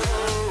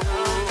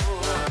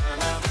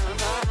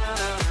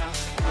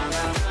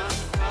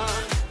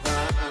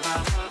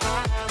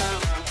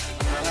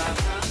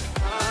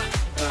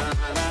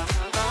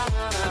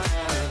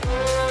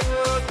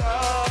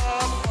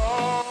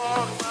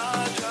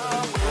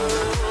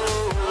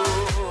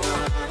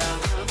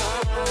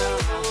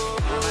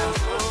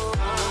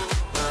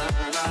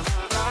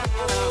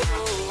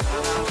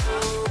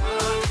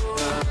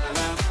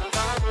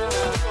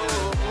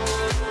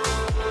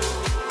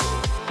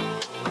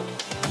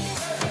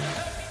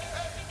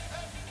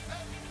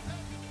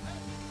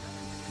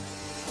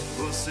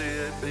 Você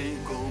é bem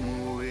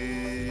como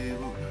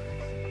eu,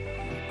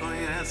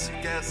 conhece,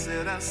 quer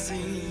ser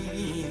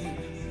assim.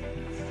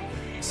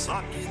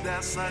 Só que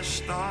dessa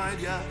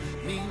história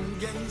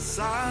ninguém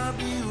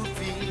sabe o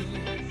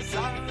fim.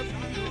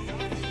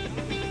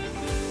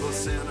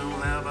 Você não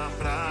leva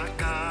pra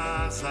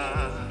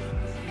casa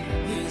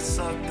e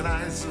só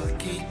traz o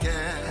que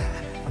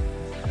quer.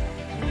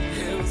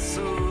 Eu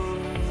sou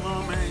um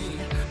homem,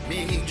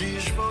 me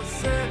diz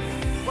você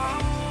qual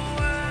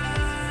é.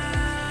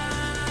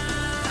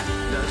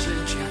 E a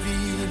gente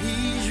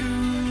vive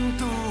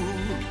junto,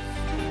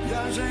 e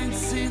a gente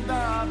se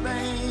dá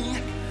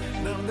bem.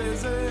 Não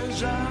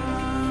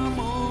desejamos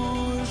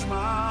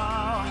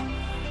mal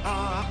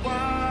a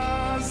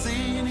quase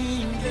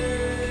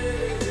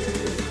ninguém.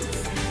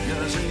 E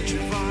a gente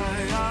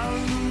vai à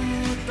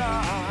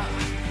luta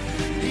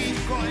e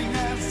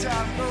conhece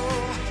a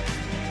dor,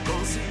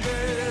 considera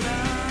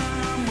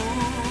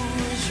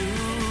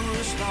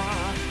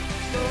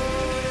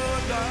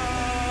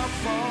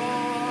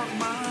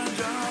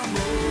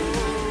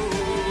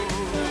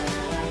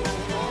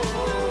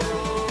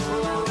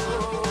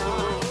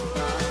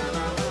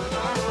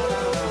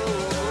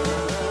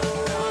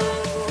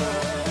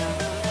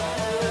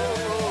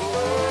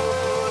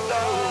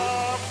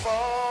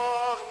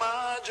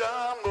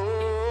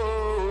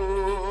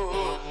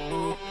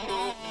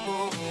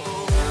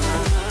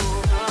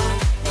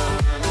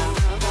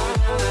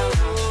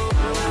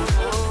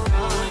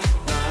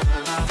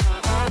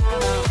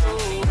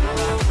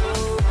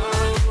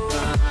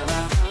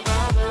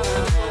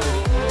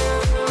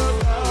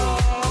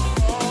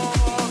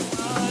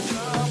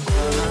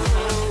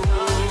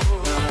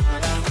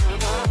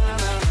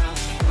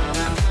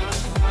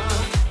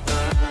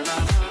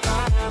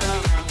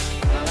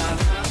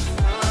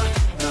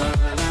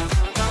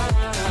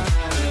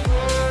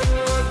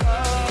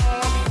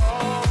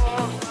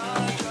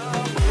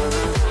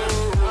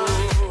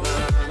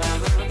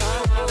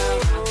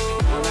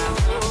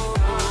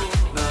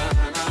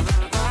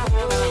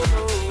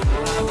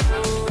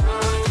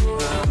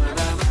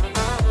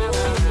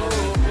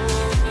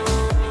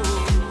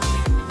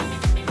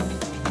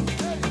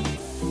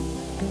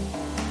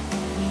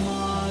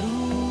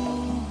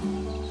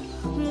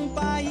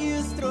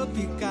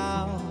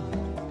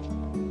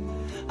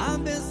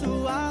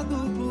abençoado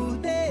por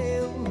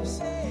Deus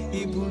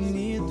e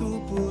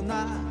bonito por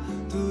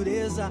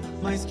natureza.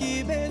 Mas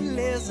que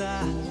beleza,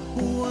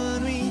 o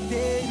ano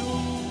inteiro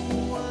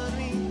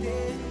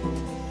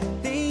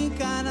tem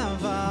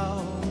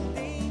carnaval.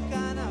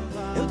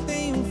 Eu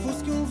tenho um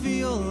fusca e um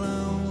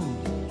violão.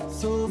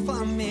 Sou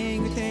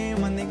Flamengo e tenho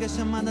uma nega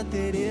chamada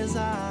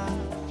Teresa.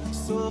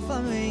 Sou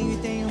Flamengo e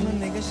tenho uma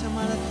nega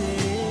chamada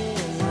Teresa.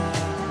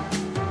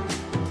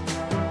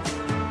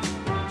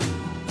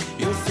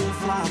 Eu sou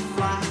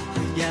Fla-Fla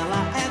e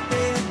ela é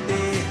TT.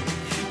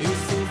 Eu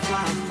sou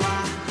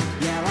Fla-Fla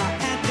e ela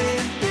é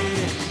TT.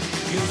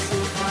 Eu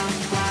sou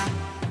Fla-Fla.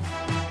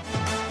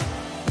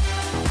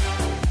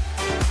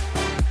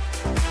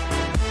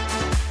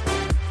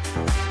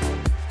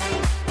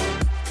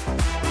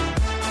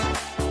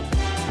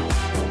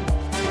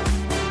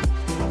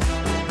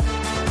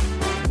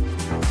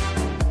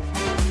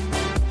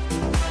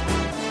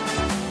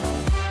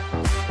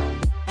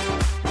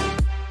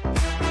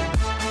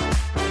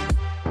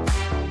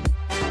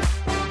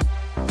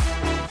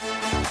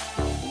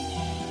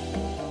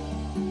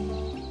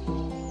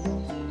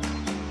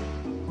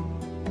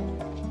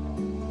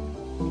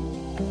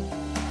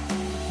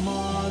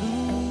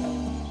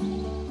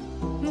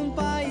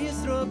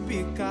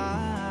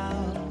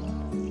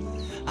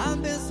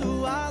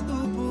 Abençoado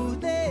por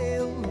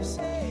Deus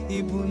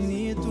e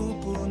bonito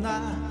por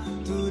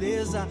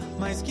natureza.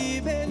 Mas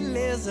que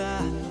beleza,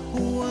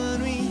 o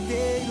ano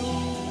inteiro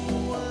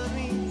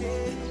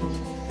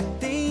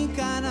tem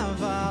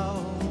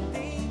carnaval.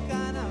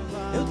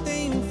 Eu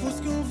tenho um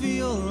fusca e um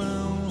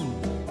violão.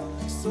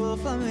 Sou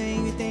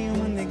Flamengo e tenho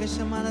uma nega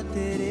chamada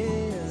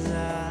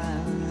Teresa.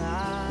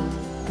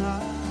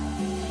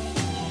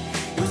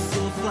 Eu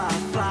sou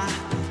Fla-Fla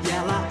e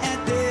ela é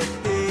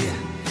TT.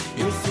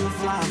 Eu sou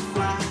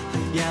Fla-Fla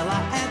e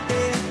ela é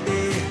TT.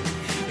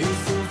 Eu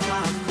sou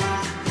Fla-Fla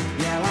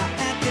e ela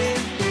é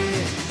TT.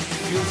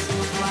 Eu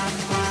sou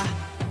Fla-Fla.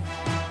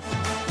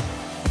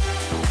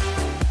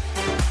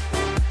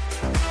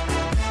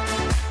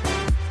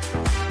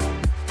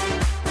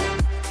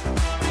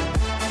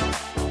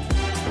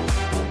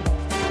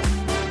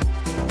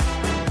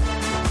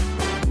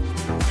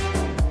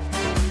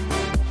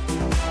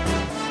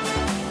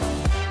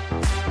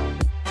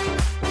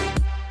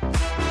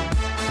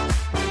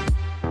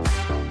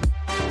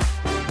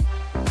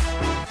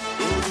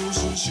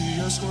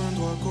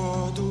 Quando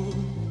acordo,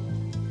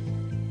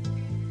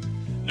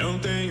 não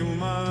tenho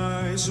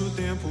mais o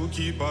tempo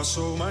que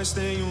passou, mas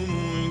tenho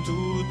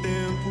muito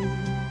tempo.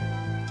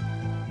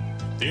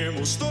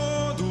 Temos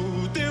todo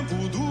o tempo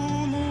do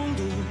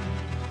mundo.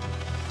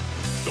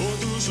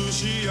 Todos os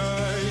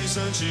dias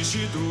antes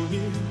de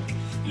dormir,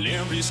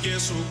 lembro e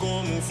esqueço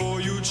como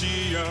foi o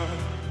dia.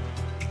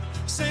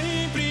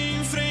 Sempre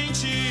em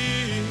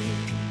frente,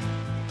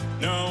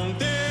 não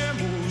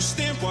temos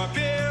tempo a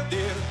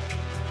perder.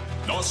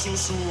 Nosso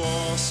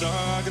suor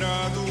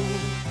sagrado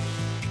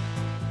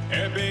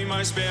é bem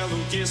mais belo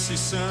que esse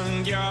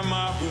sangue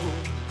amargo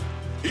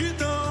e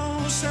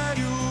tão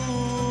sério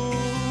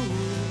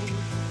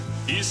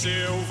e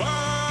selvagem,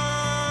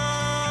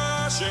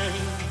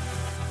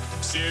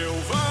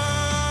 selvagem,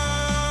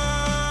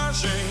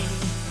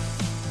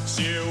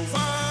 selvagem,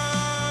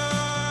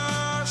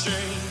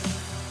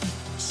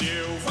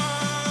 selvagem.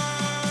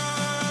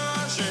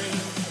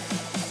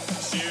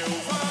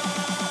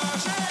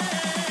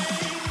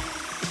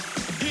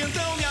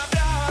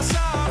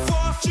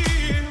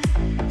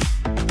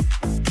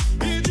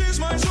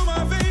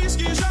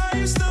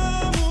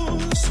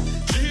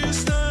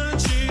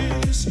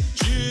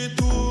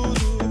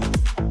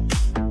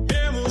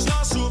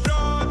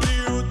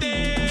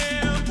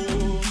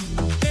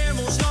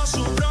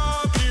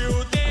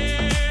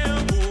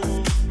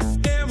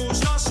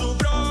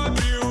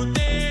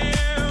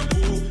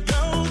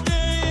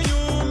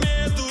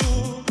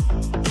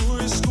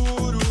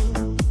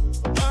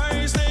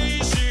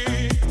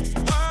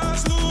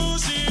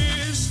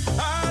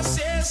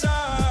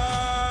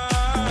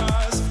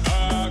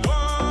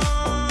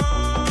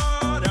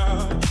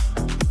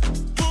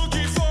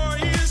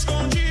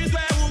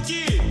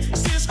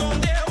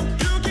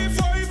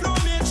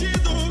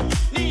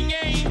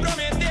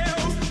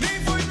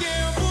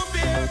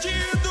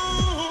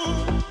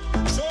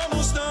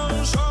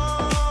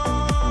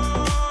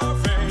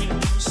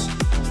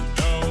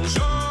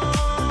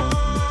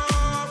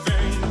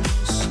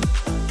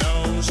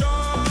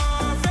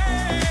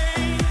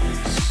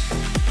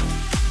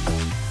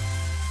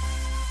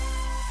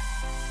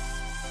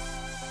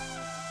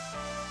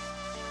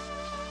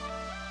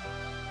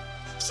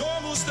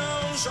 Somos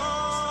tão jovens.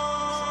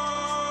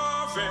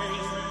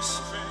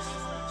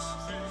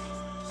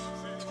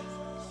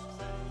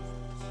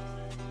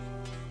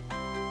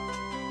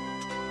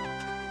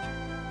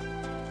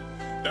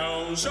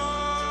 Tão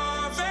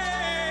jovens.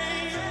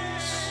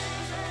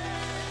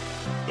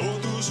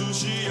 Todos os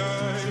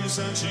dias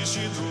antes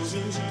de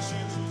dormir,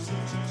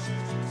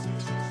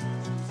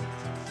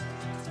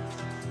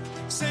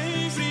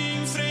 sempre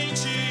em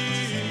frente,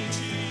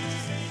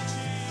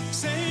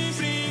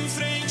 sempre em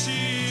frente,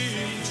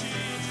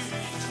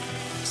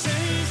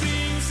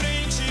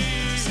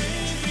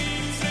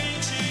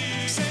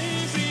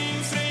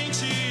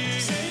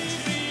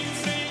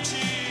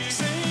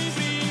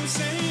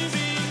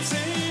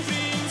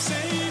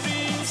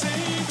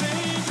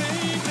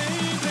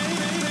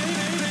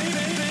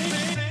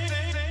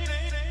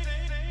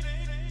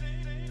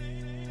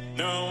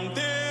 Não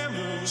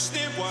temos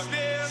tempo a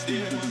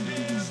perder.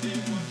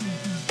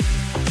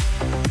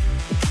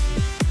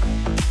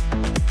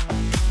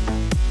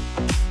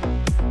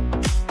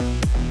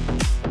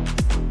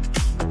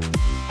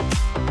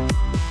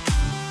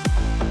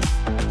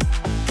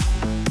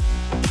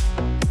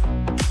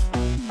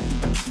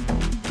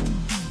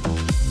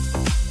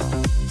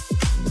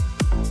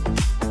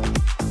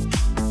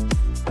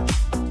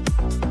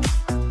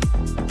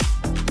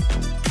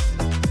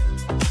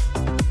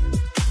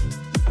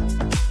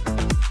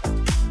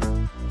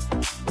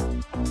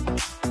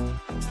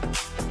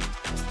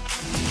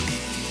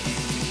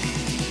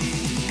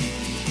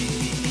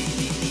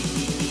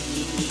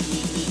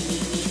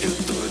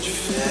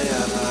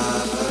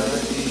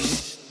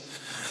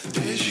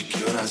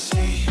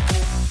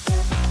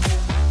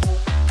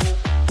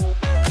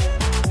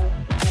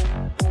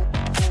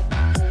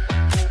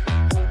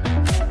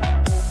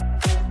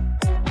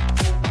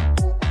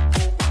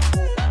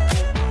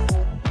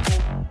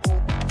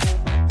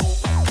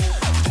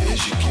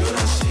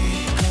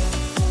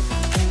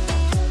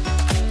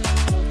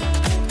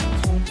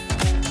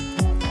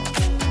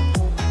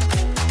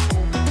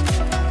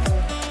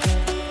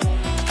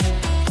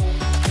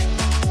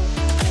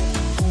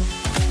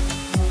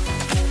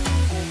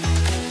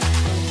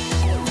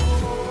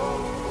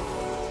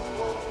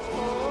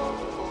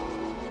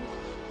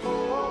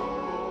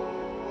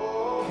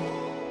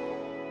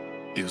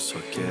 Eu só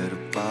quero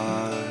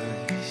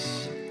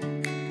paz,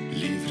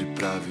 livre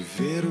pra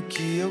viver o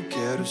que eu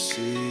quero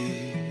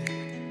ser,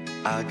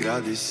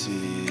 agradecer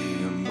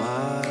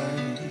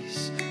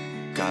mais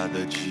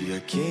cada dia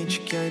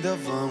quente que ainda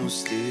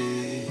vamos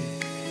ter.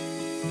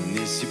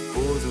 Nesse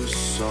pôr do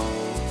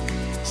sol,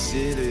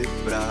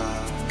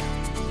 celebrar,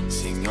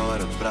 sem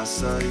hora pra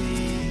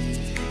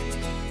sair.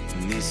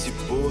 Nesse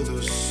pôr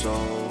do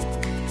sol,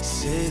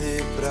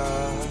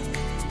 celebrar,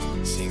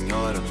 sem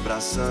hora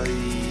pra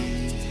sair.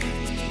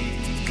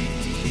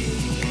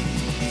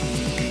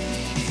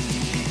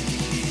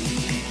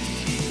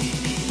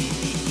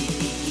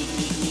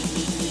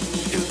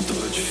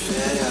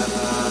 Férias,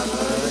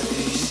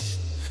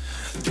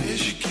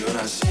 desde que eu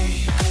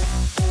nasci.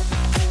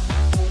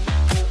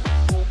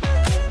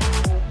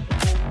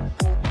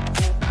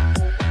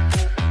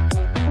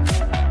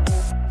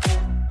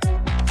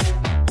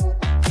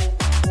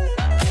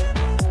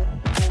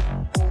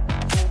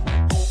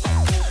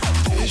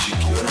 Desde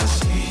que eu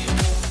nasci.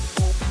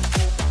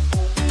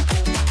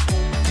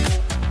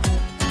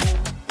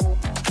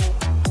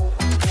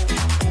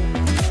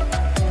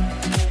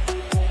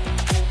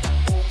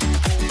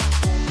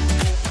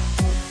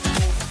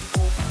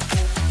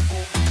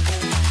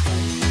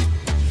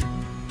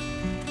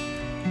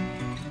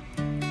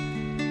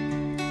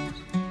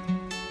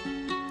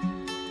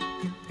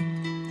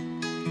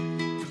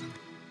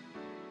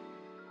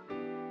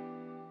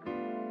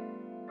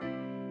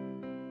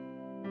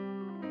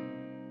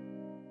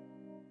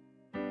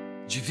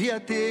 Devia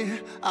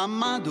ter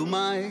amado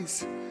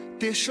mais,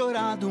 ter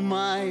chorado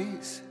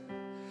mais,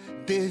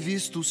 ter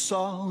visto o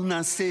sol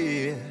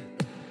nascer.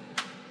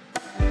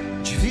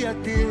 Devia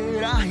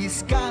ter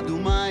arriscado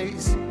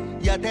mais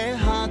e até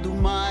errado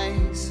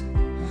mais,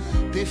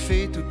 ter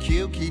feito o que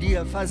eu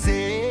queria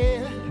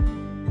fazer.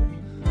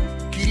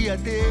 Queria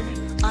ter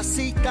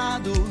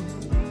aceitado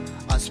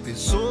as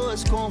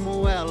pessoas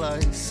como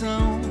elas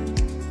são.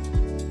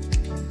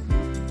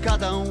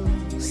 Cada um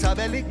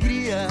sabe a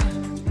alegria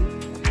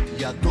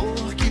e a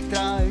dor que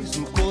traz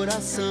no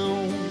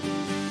coração.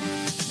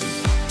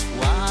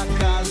 O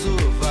acaso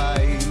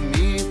vai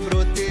me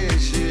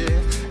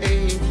proteger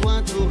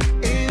enquanto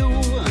eu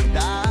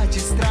andar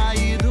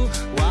distraído.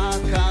 O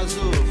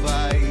acaso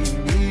vai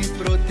me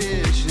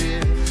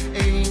proteger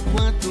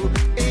enquanto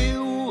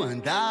eu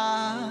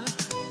andar.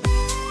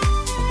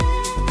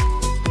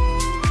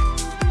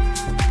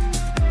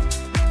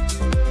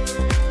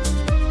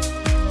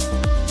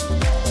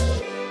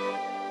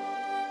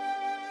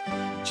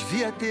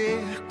 Devia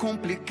ter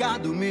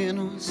complicado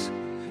menos,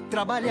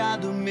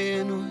 trabalhado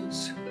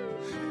menos,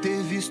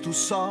 ter visto o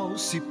sol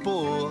se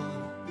pôr.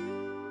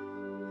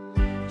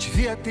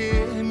 Devia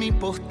ter me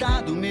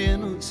importado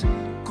menos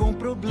com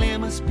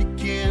problemas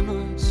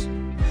pequenos,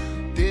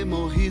 ter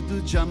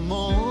morrido de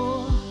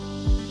amor.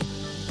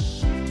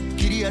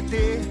 Queria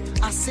ter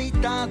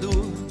aceitado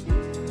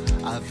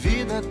a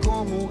vida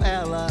como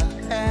ela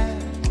é.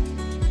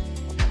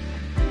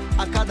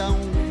 A cada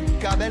um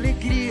cabe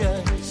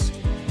alegrias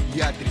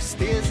e a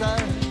tristeza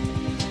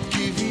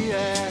que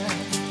vier.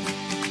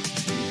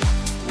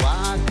 O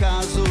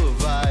acaso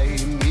vai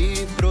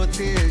me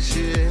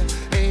proteger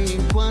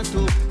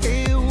enquanto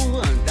eu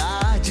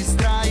andar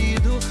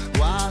distraído.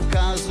 O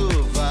acaso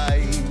vai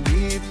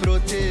me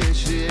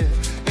proteger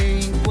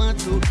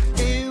enquanto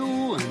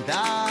eu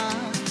andar.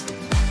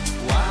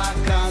 O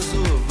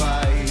acaso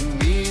vai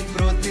me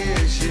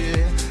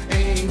proteger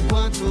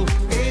enquanto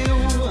eu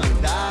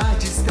andar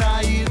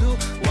distraído.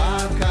 O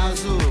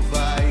acaso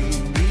vai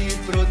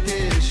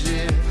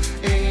proteger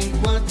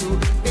enquanto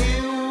eu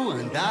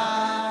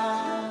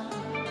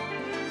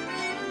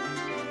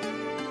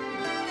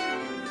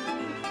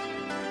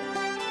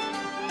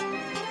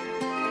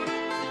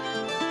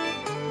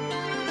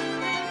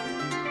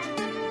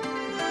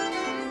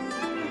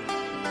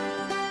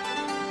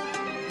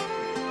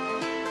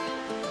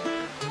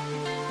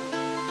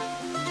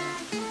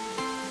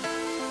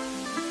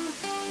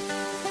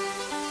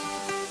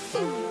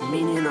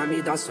Menina,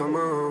 me dá sua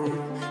mão,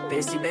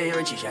 pense bem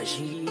antes de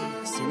agir.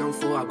 Se não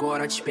for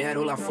agora, te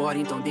espero lá fora,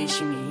 então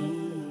deixe-me ir.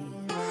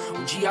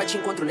 Um dia te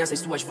encontro nessas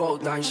suas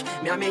voltas.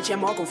 Minha mente é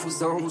mó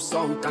confusão.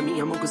 Solta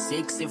minha mão que eu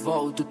sei que cê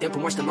volta. O tempo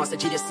mostra nossa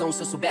direção. Se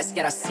eu soubesse que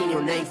era assim,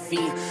 eu nem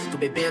enfim. Tô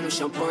bebendo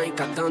champanhe,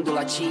 catando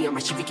latinha.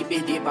 Mas tive que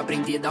perder pra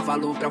aprender, dar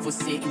valor pra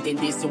você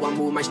entender seu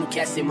amor, mas não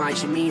quer ser mais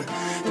de mim.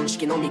 Não diz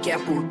que não me quer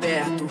por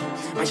perto,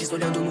 mas diz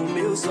olhando nos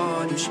meus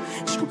olhos.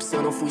 Desculpe se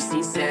eu não fui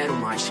sincero,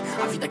 mas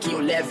a vida que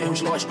eu levo é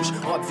os lógicos.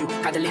 Óbvio,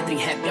 cada letra em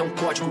rap é um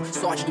código.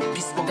 Sórdido,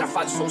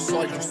 psicografado, som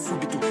sólido,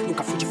 súbito.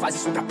 Nunca fui de fazer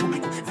som pra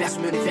público. Verso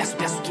meu universo,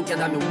 peço que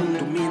entenda meu mundo.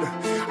 Domina.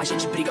 A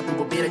gente briga por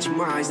bobeira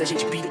demais. A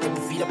gente pira, o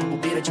tempo vira por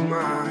bobeira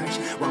demais.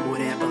 O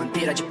amor é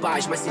bandeira de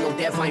paz, mas se não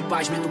der, vai em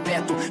paz. Medo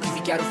perto, vive,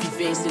 quero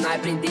viver, ensinar a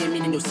aprender.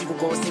 Menino, eu sigo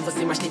com sem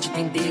você, mas tente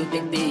entender. Eu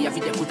tentei, a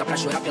vida é curta pra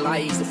chorar pela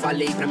ex. Eu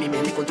falei pra mim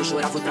mesmo enquanto eu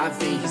chorava outra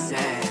vez.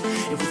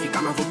 Eu vou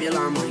ficar, mas vou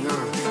pela manhã.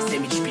 Sem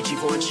me despedir,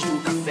 vou antes do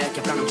café. Que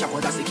é pra não te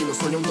acordar, sei que não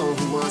sonho é um Dom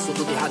Juan. Sou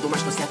todo errado,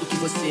 mas tô certo que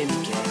você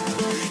me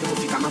quer. Eu vou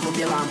ficar, mas vou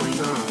pela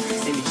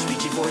manhã. Sem me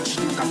despedir, vou antes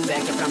do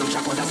café. Que é pra não te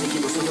acordar, sei que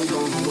não sonho é um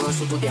Dom Juan.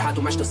 Sou todo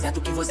errado, mas tô certo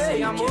que você Ei,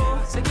 me amor,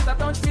 quer. sei que tá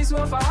tão difícil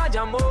eu falar de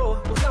amor,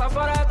 porque lá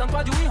fora é tanto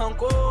ódio e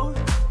rancor,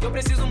 que eu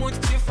preciso muito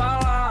te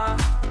falar.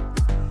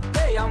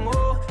 Ei,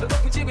 amor, eu tô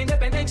contigo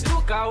independente do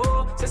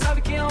caô. Cê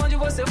sabe que aonde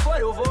você for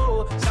eu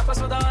vou. Já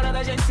passou da hora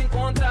da gente se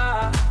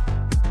encontrar,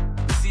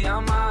 se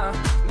amar,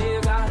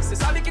 nega. Cê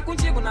sabe que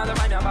contigo nada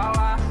vai me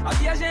abalar. A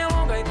viagem é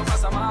longa, então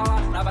faça mala.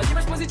 Na vibe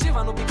mais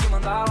positiva, no pique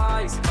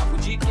mandala. Esse papo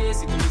de que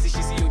se tu não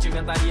existisse eu te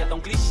inventaria tão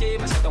clichê.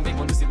 Mas é tão bem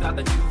quando se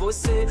trata de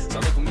você. Só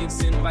vem comigo,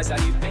 cê não vai se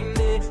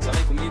arrepender. Só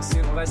vem comigo,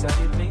 cê não vai se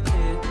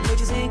arrepender. Vou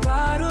dizer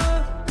claro,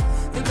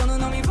 tentando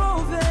não me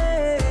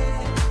envolver.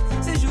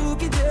 Seja o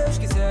que Deus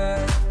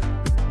quiser.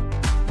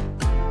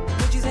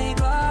 Vou dizer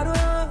claro,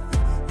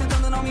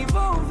 tentando não me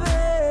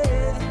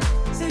envolver.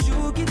 Seja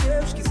o que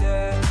Deus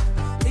quiser.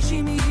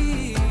 Deixe-me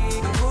ir,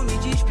 não vou me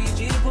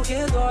despedir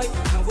porque dói.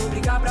 Não vou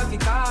brigar pra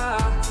ficar.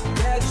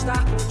 Quero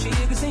estar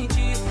contigo e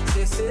sentir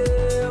ser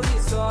seu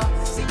e só,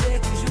 sem ter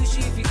que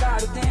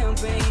justificar o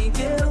tempo em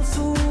que eu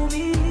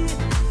sumi.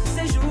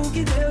 Seja o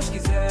que Deus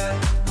quiser,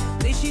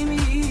 deixe-me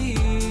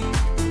ir.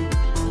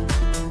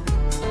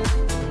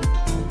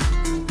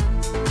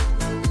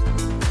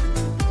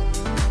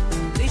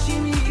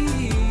 Deixe-me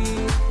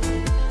ir.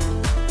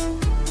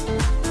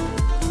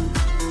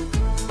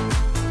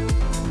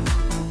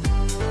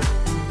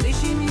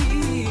 Deixe-me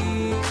ir.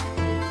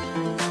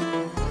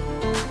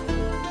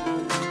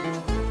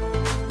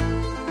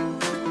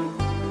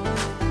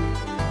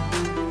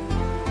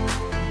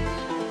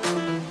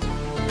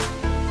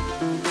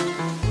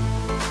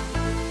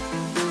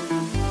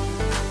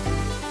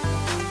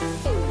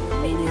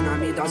 Menina,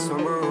 me dá sua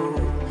mão,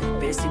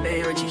 pense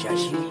bem antes de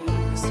agir.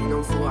 Se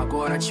não for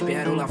agora, te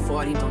espero lá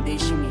fora, então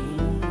deixe-me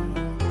ir.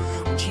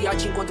 Um dia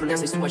te encontro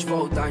nessas suas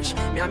voltas.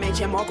 Minha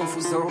mente é mó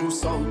confusão.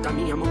 Solta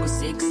minha mão que eu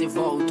sei que cê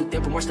volta. O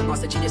tempo mostra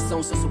nossa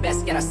direção. Se eu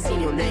soubesse que era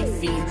assim, eu nem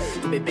enfim.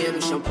 Tô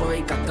bebendo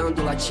champanhe,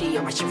 catando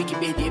latinha. Mas tive que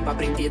perder pra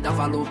aprender, dar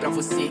valor pra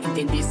você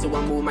entender seu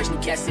amor, mas não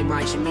quer ser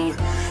mais de mim.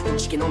 Não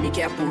diz que não me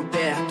quer por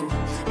perto,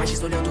 mas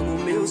diz olhando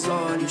nos meus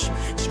olhos.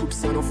 Desculpe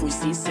se eu não fui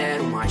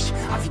sincero, mas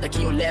a vida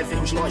que eu levo é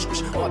os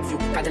lógicos. Óbvio,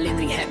 cada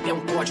letra em rap é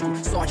um código.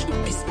 Sórdido,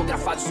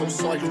 psicografado, som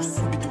sólido,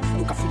 súbito.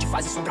 Nunca fui de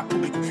fazer som pra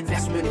público.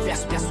 Verso meu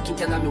universo, peço que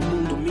entenda meu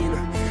mundo,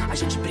 domina. A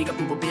gente briga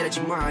por bobeira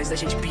demais. A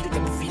gente pira, o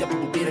tempo vira por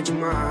bobeira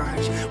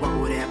demais. O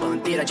amor é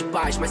bandeira de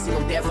paz, mas se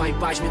não der, vai em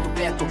paz. Medo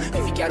perto,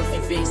 vive, quero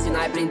viver,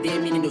 ensinar a aprender.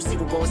 Menino, eu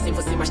sigo com sem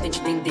você, mas tente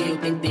entender. Eu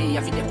tentei,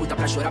 a vida é curta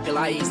pra chorar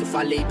pela ex. Eu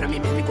falei pra mim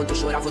mesmo enquanto eu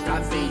chorava outra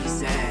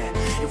vez.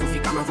 Eu vou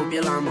ficar, mas vou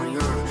pela manhã.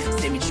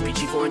 Sem me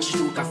despedir, vou antes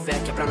do café.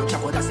 Que é pra não te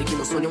acordar, sei que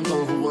não sonho é um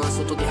Dom Juan.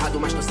 Sou todo errado,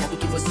 mas tô certo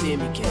que você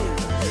me quer.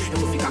 Eu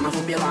vou ficar, mas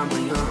vou pela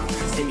manhã.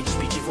 Sem me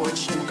despedir, vou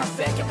antes do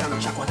café. Que é pra não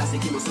te acordar, sei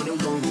que não sonho é um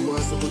Dom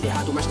Juan. Sou todo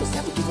errado, mas tô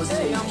certo que você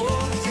Ei, me amor,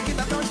 quer. sei que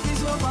tá tão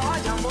difícil eu falar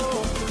de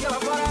amor, porque lá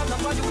fora não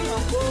pode vir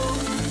rancor.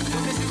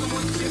 Eu preciso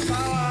muito te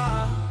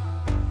falar.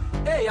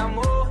 Ei,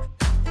 amor,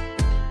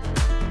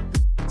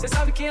 cê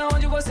sabe que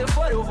aonde você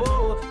for eu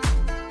vou.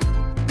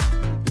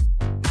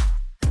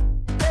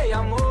 Ei,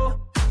 amor,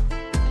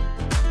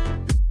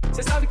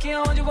 cê sabe que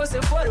aonde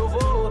você for eu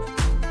vou.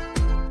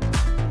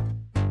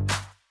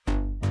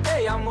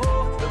 Ei,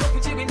 amor, eu tô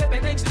contigo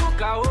independente do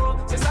caô.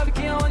 Cê sabe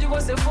que aonde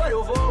você for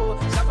eu vou.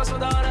 Já passou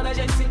da hora da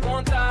gente se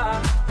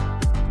encontrar,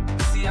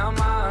 se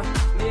amar,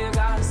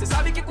 nega. Cê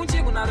sabe que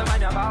contigo nada vai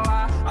me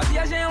abalar. A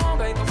viagem é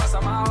longa, então faça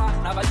mala.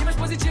 Na vibe mais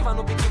positiva,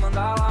 no pique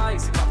mandala.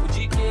 Esse papo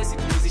de que se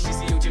tu não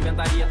existisse eu te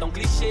inventaria tão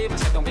clichê.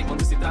 Mas é tão bem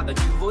quando se trata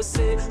de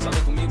você. Só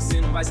vem comigo, cê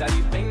não vai se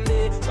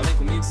arrepender. Só vem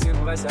comigo, cê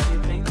não vai se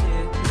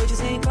arrepender. Vou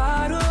dizer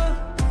claro,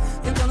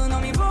 tentando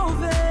não me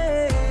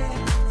envolver.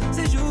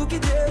 Seja o que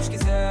Deus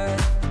quiser.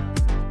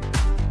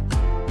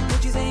 Vou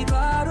dizer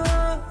claro,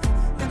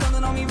 tentando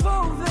não me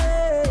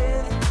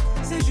envolver.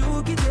 Seja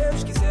o que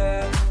Deus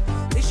quiser.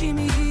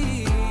 Deixe-me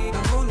ir,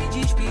 não vou me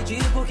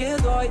despedir porque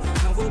dói.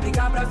 Não vou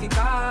brigar pra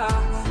ficar.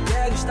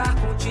 Quero estar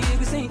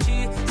contigo e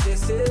sentir ser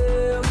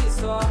seu e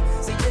só,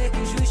 sem ter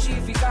que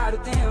justificar o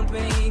tempo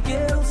em que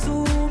eu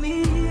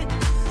sumi.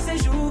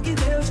 Seja o que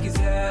Deus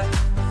quiser,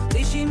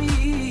 deixe-me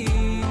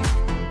ir.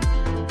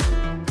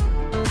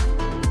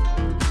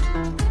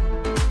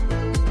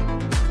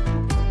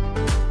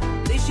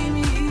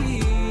 Deixe-me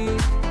ir.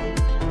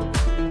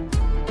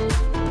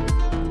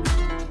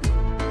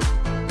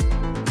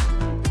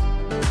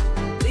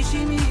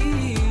 Deixe-me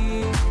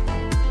ir.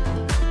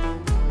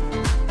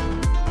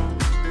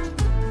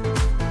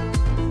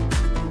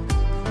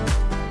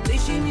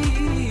 Deixe-me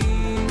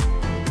ir.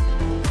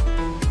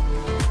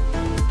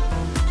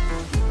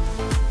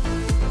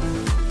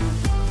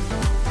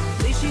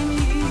 Deixe-me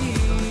ir.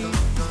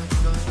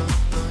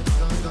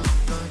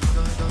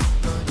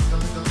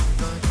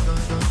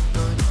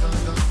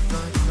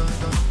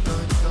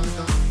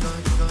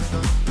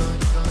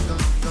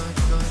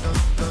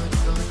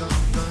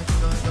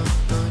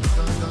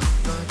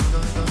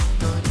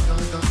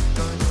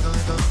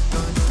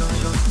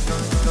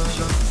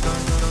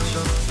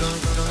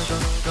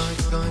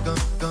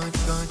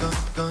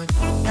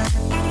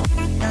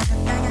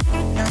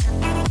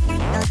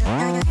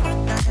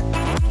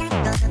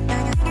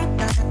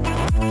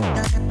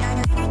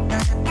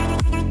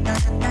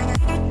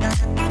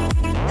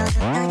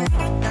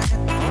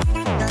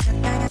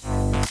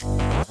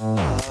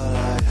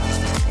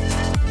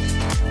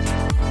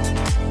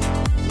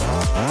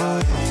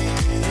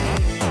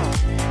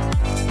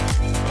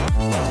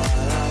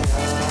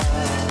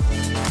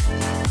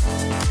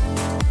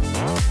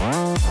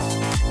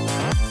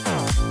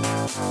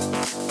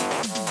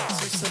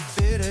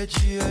 Sexta-feira é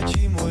dia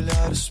de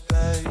molhar os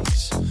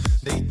pés,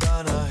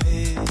 deitar na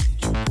rede,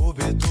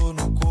 cobertor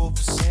no corpo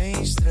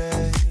sem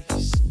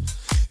estresse.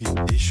 E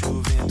deixa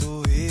o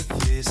vento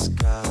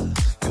refrescar.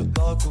 Eu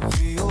toco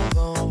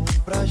violão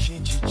pra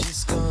gente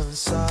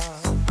descansar.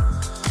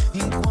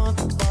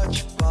 Enquanto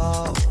bate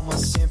palma,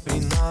 sempre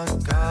na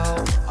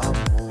calma,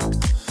 amor.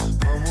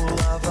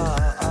 Vamos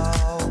lavar a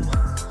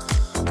alma.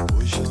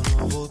 Hoje eu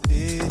não vou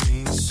ter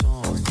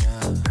insônia.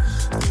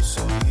 Meu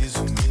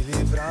sorriso me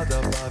livrar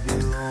da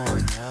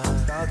Babilônia,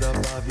 da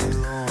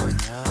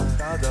Babilônia,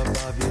 da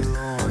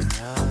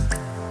Babilônia.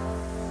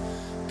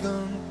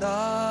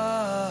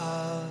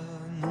 Cantar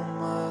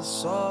numa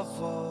só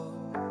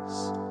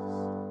voz.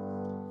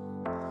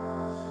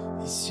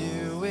 E se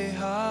eu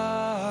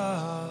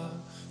errar,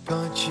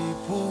 cante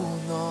por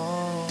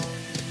nós.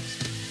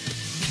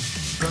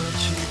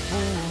 Cante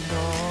por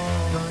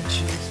nós.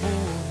 Cante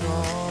por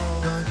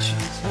nós. Cante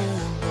por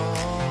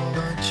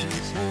nós. Cante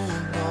por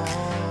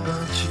nós.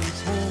 Cante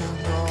por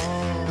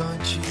nós.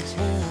 Cante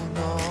por nós.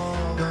 Cante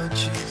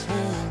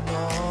por nós. Cante por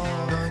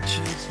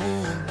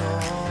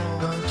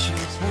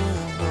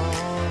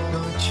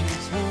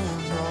nós.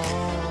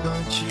 Cante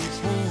por nós.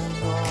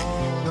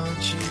 Cante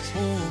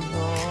por nós.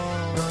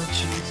 Cante por nós.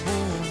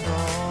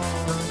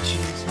 Cante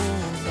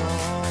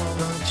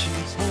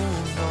por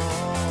nós.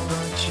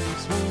 Cante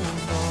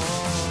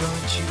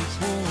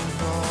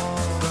por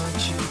nós.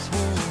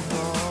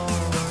 Cante por nós.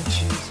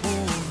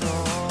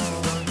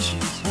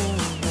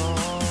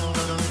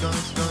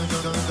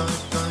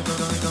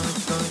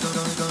 Cante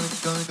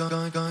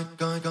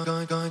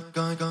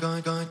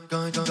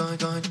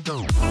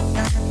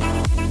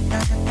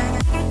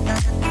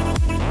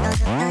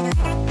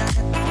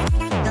por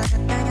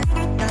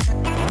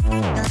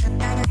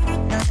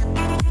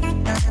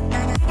nós.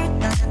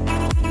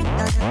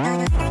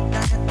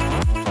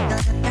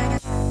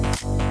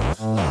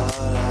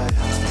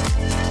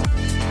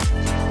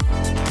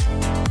 Cante por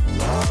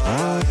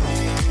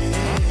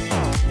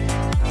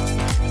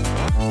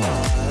nós.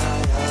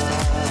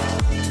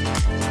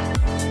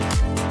 Cante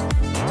por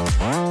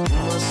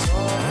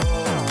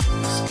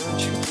nós. Cante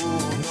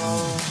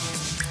por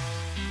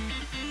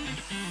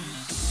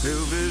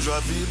Eu vejo a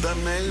vida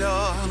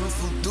melhor no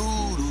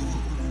futuro.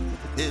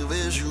 Eu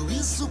vejo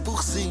isso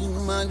por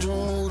cima de um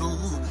muro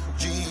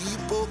de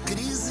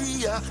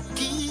hipocrisia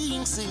que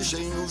insiste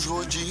em nos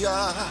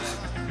rodear.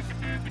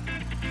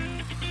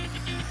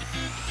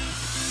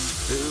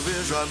 Eu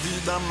vejo a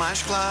vida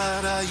mais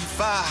clara e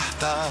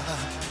farta,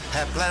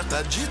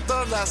 repleta de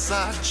toda a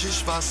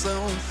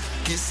satisfação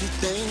que se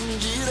tem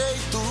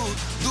direito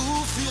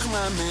do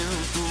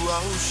firmamento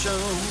ao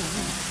chão.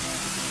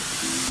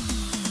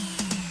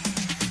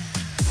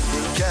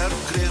 Quero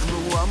crer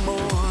no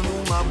amor,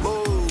 numa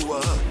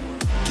boa,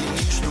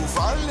 que isto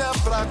valha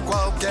pra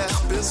qualquer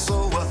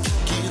pessoa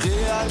que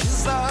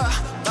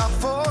realizar da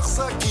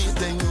força que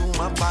tem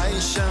uma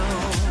paixão.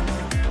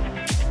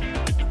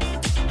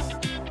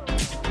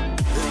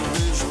 Eu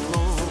vejo um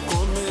novo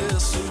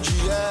começo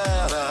de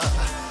era,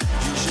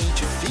 de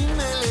gente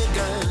fina,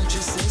 elegante,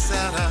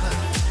 sincera,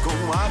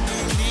 com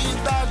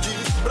habilidade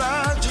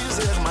pra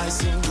dizer mais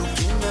sim do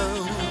que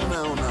não,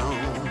 não, não.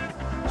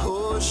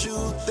 Hoje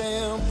o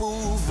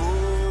tempo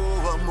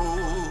voa,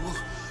 amor,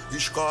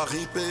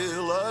 escorre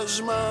pelas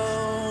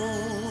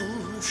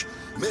mãos,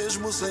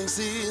 mesmo sem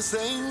se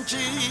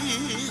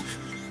sentir.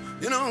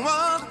 E não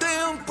há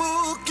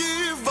tempo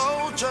que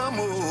volte,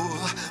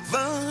 amor.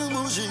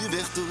 Vamos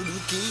viver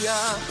tudo que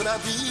há pra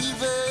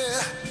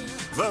viver.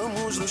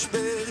 Vamos nos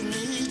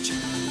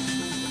permitir.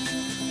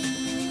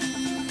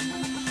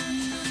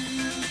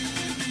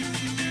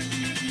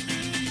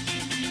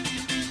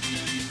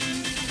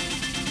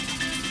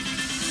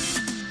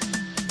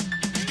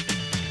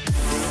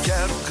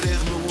 Quero crer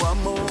no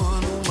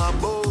amor, numa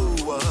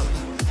boa,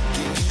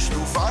 que isto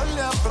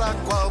valha pra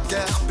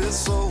qualquer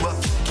pessoa,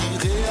 que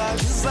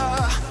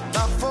realizar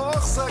da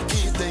força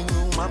que tem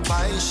uma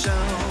paixão.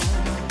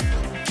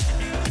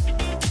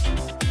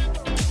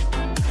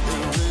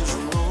 Eu vejo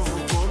um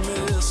novo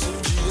começo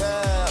de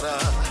era,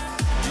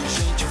 de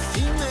gente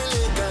fina,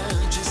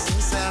 elegante,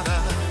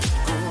 sincera,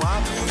 com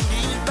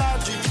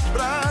habilidade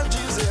pra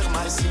dizer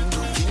mais sim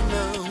do que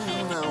não,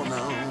 não,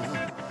 não.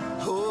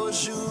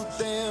 Hoje o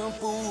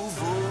tempo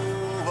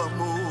voa,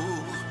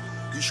 amor,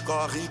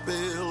 escorre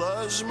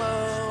pelas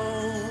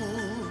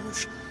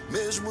mãos,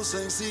 mesmo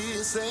sem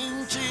se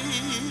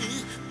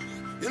sentir.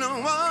 E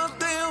não há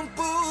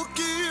tempo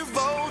que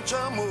volte,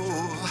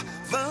 amor.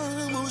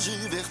 Vamos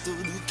viver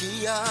tudo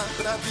que há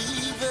pra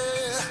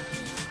viver.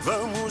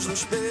 Vamos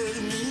nos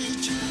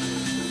permitir.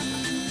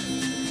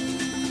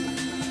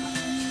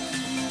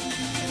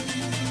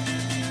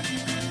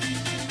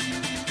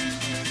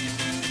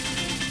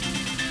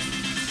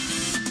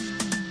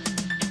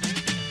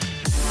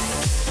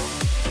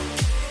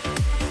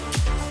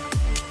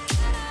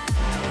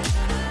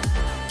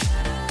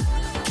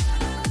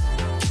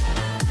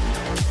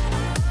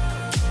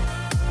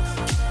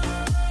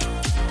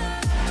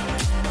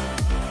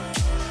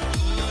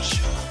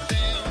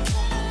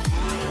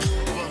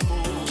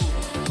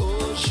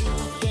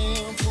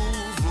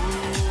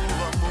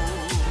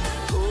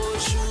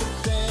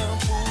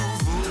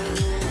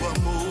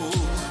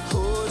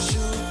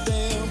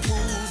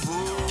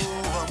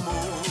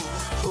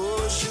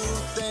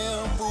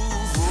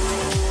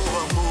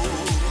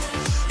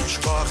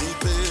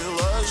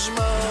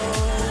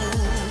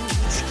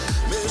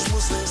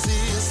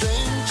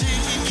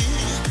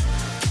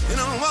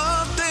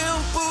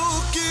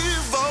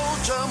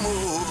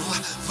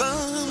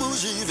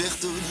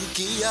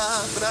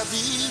 Pra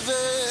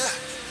viver,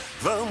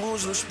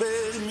 vamos nos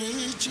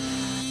permitir.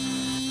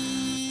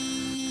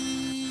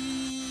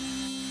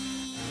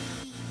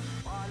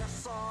 Olha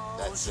só,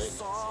 hoje o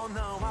sol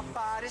não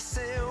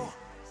apareceu,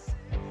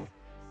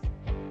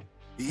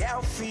 e é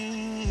o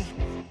fim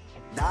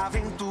da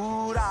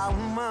aventura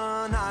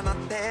humana na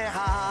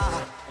Terra.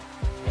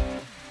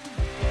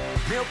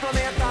 Meu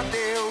planeta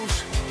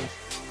Deus,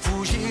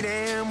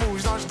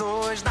 fugiremos nós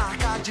dois da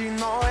Arca de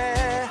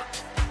Noé.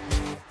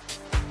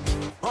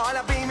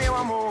 Olha bem, meu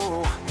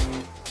amor,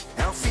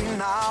 é o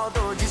final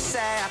da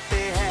odisseia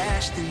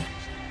terrestre.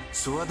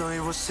 Sua dor e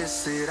você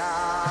será.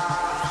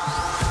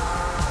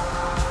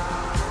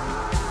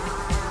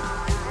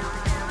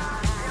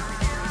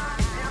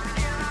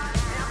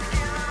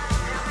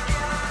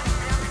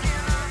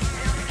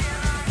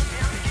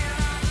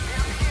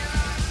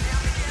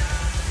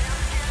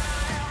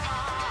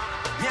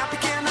 Minha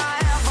pequena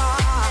Eva,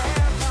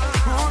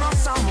 o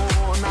nosso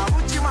amor na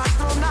última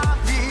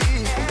astronave.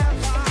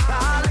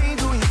 Além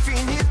do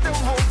infinito eu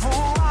vou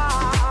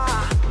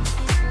voar,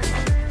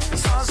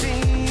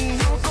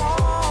 sozinho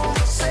com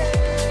você.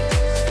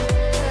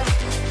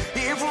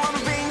 E voando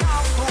bem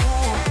alto,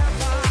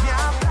 me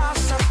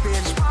abraça pelo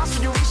espaço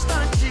de um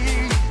instante.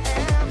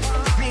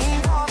 Me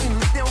envolve no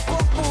teu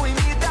corpo e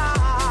me dá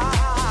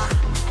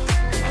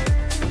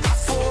a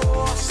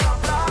força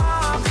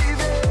pra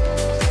viver.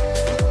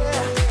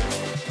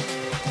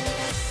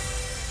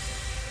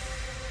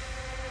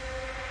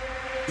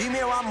 E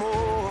meu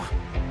amor,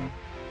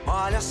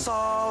 olha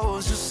só,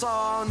 hoje o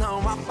sol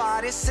não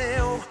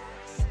apareceu,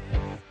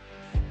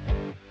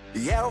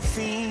 e é o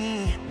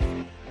fim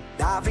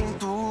da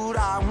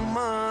aventura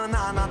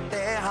humana na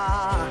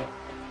Terra.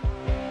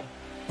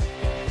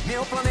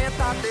 Meu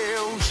planeta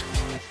Deus,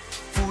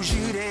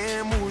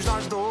 fugiremos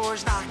nós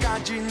dois da Arca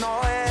de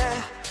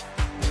Noé.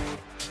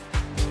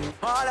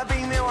 Olha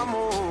bem, meu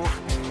amor,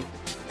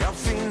 é o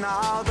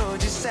final da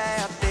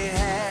odisseia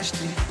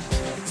terrestre.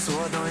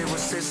 Sua dor e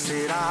você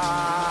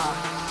será.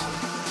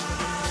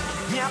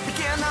 Minha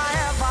pequena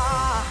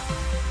Eva,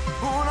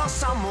 o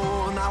nosso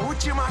amor na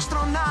última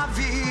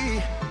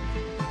astronave.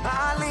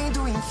 Além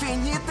do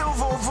infinito eu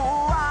vou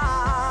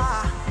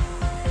voar,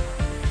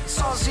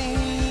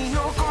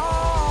 sozinho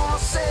com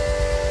você.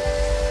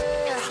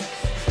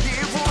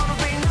 E voando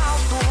bem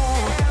alto,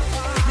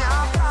 me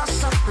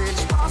abraça pelo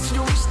espaço de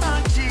um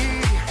instante.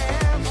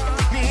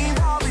 Me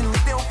envolve no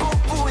teu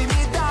corpo e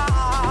me dá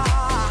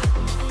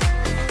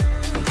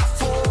a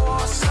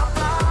força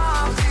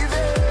pra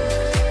viver.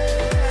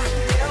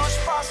 Pelo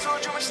espaço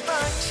de um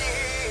instante.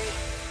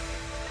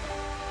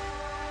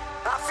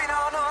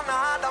 Afinal não há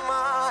nada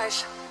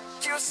mais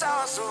que o céu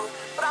azul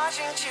pra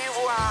gente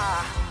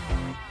voar.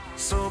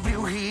 Sobre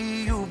o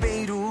rio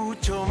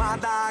Beirute ou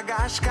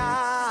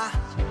Madagascar,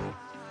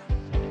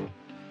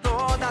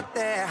 toda a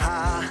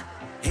terra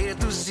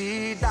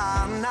reduzida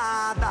a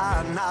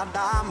nada,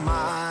 nada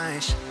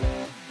mais.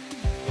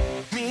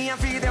 Minha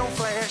vida é um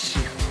flash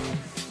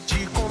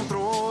de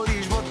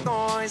controles,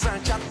 botões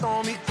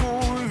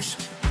antiatômicos.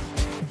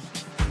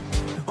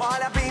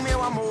 Olha bem,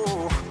 meu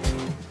amor,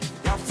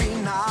 é o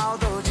final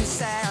da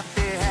odisseia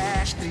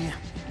terrestre.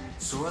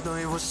 Sua dor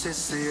e você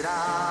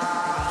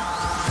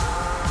será.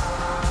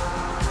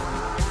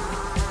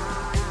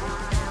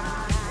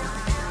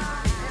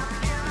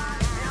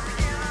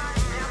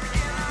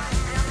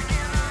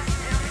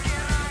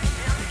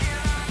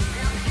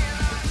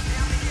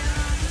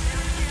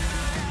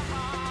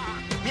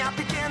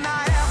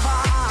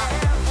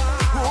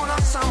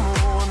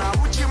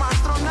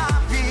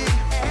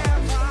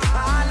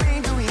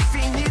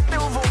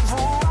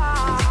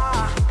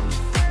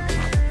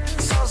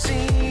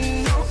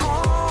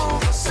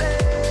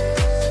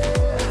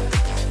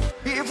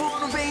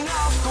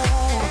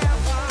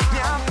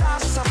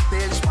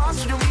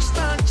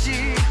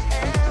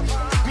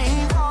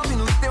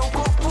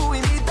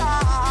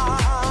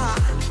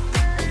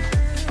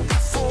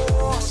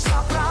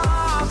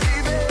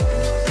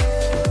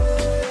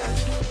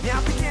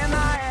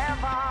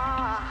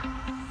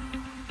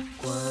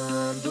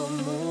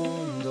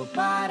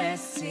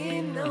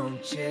 se não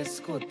te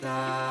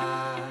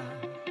escutar?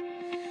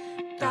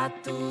 Tá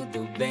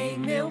tudo bem,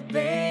 meu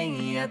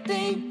bem, a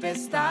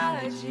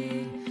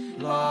tempestade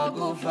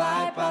logo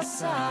vai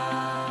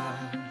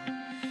passar.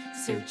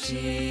 Se eu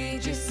te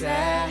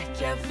disser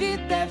que a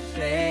vida é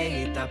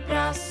feita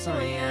pra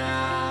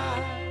sonhar,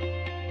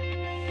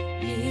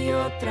 e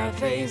outra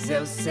vez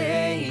eu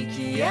sei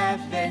que é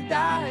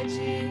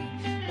verdade,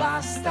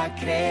 basta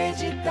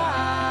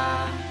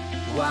acreditar.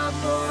 O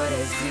amor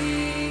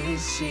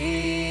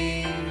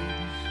existe,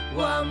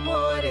 o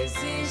amor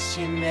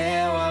existe,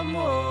 meu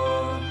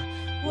amor.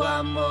 O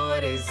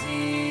amor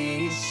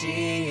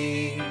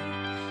existe,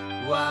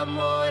 o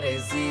amor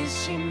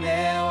existe,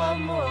 meu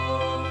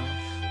amor.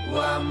 O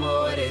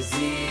amor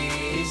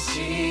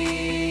existe,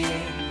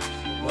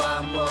 o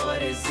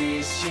amor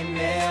existe,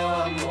 meu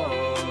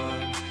amor.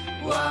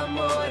 O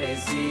amor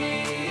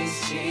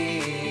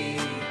existe,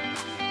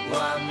 o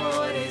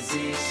amor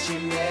existe,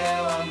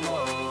 meu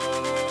amor.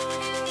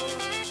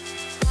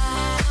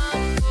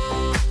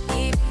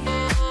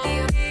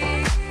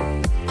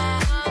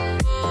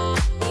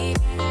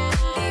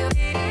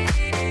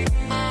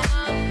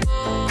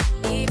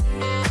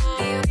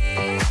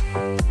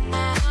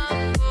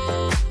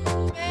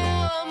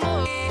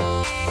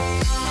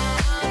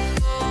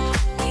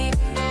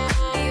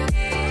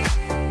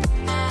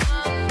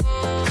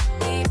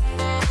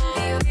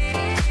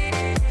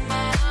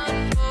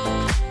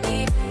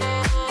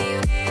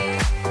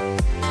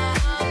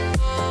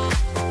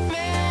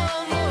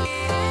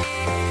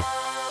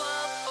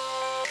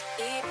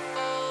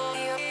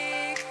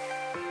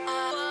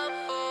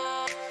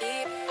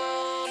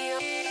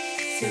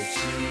 Se eu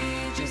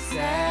te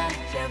disser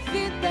que a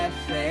vida é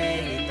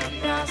feita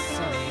pra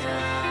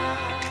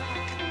sonhar,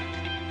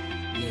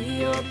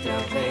 e outra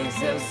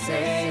vez eu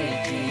sei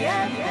que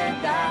é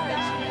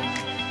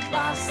verdade,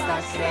 basta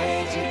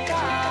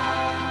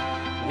acreditar.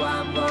 O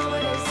amor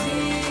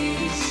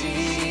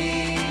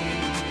existe,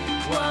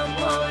 o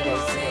amor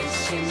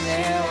existe,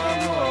 meu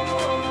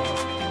amor.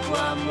 O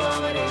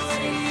amor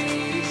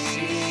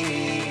existe,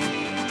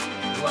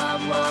 o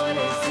amor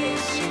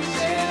existe,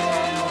 meu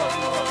amor.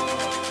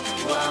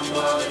 O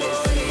amor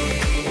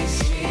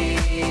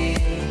existe,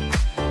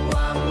 o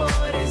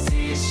amor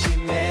existe,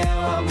 meu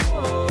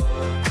amor.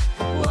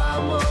 O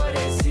amor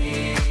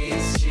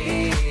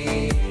existe,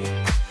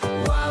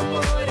 o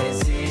amor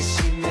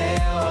existe,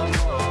 meu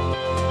amor.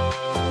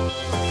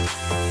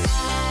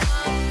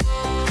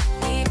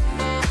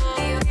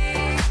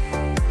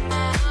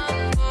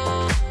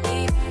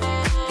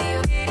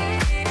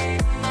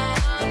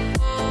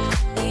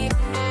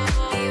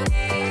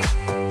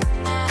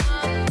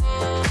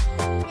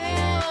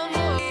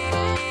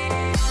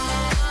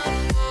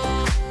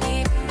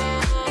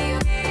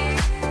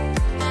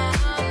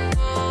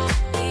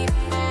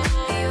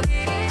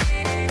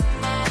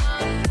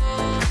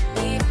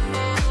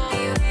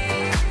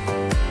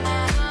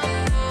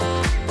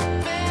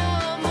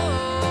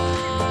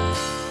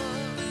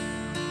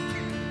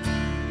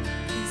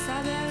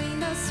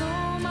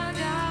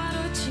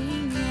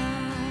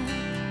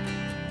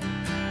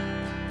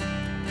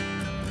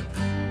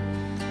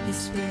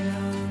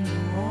 Esperando o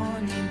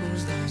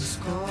ônibus da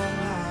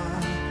escola,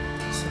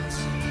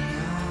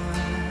 sozinha,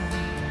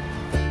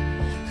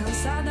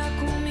 cansada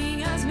com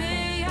minhas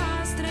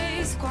meias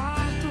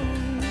 3/4,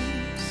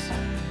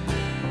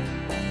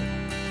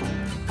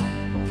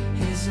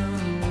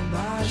 rezando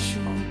baixo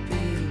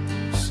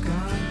pelos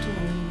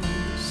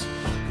cantos,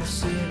 por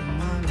ser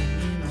uma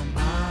menina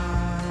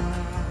má.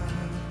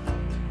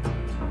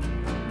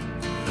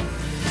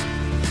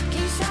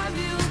 Quem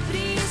sabe o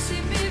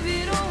príncipe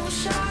virou um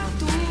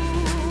chato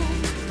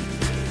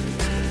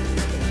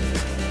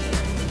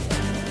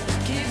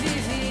que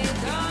vive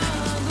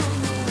dando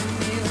no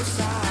meu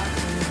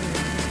saco.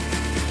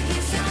 E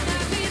se a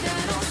minha vida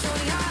não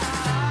sonhar?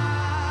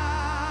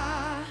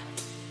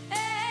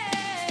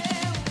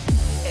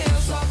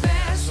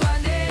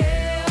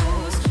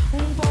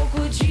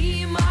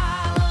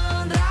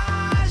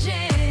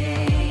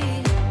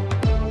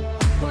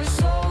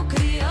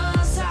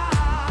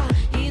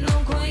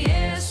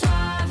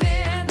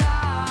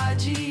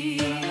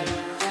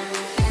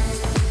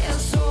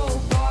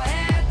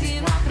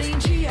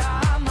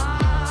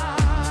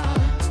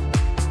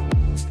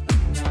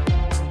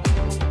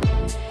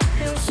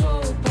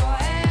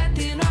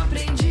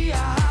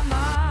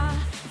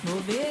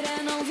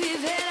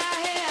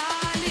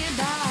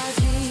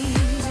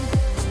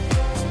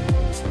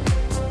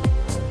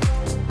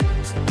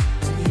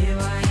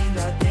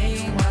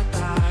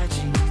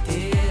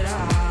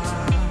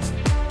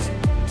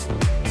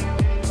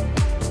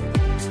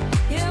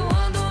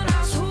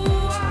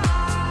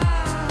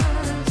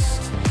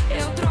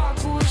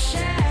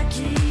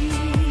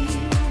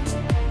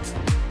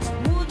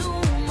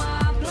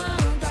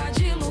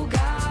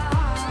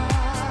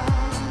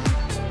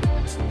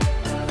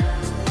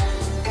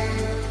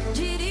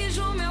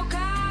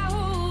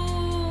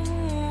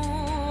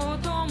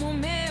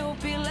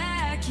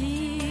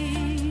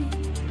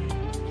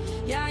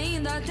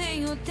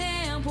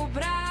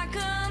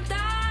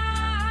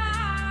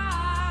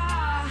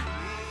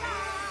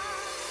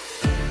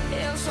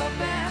 só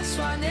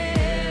peço a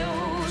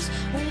Deus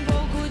um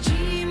pouco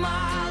de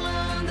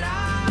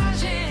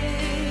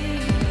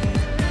malandragem,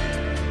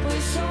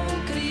 pois sou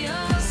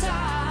criança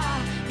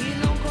e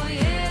não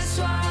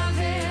conheço a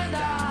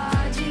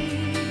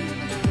verdade.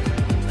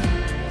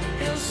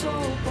 Eu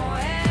sou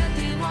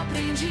poeta e não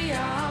aprendi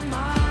a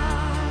amar.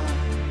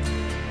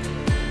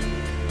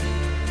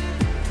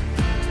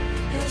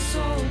 Eu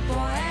sou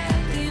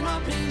poeta e não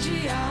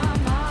aprendi a amar.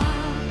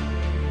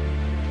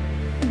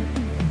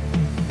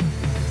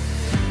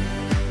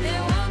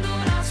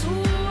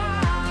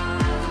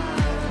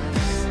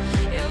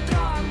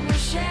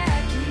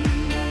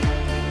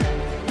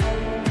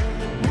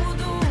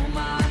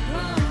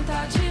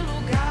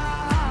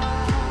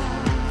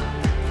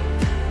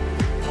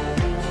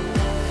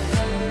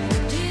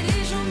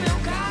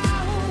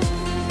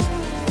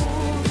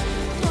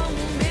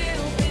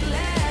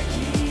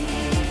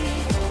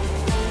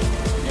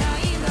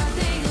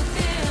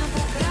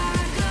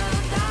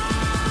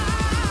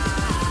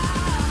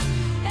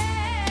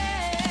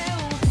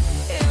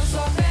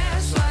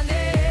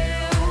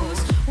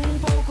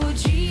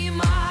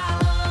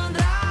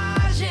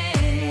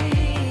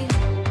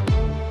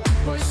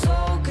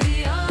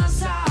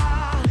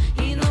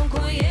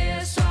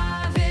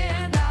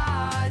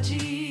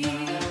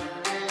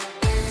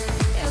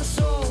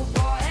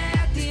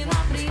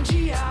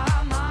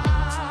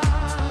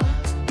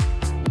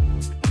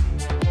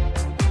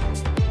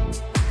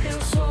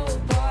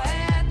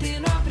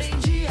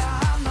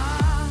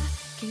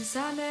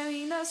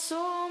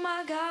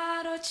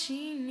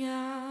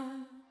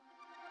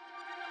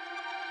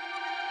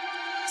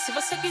 Se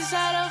você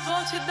quiser, eu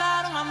vou te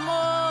dar um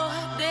amor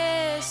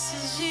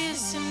desses de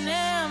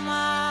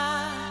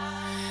cinema.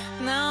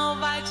 Não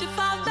vai te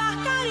faltar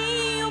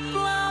carinho,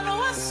 plano,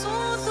 o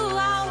assunto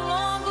ao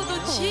longo do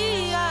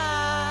dia.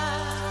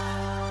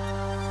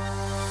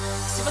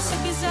 Se você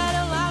quiser,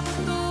 eu lavo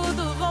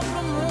tudo, vou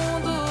pro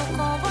mundo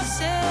com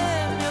você,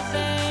 meu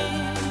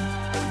bem.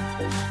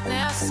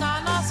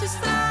 Nessa nossa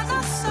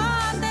estrada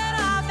só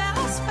terá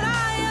belas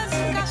praias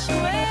e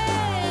cachoeiras,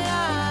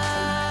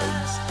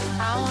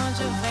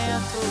 aonde o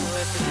vento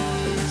é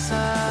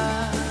brisa,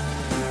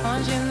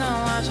 onde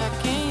não haja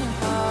quem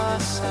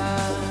possa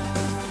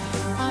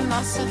a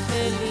nossa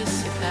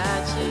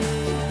felicidade.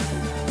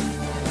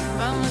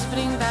 Vamos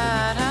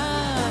brindar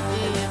a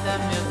vida,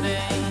 meu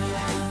bem,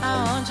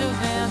 aonde o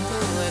vento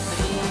é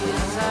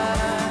brisa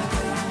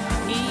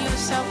e o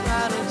céu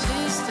claro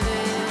de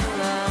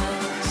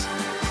estrelas.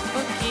 O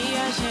que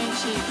a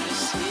gente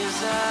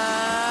precisa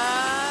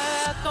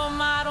é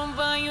tomar um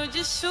banho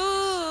de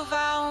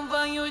chuva, um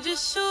banho de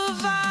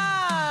chuva.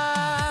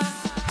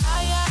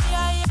 Ai, ai,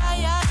 ai,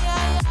 ai, ai,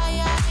 ai, ai, ai,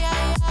 ai,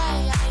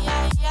 ai, ai,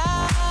 ai, ai.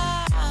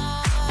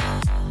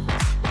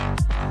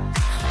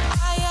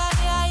 Ai,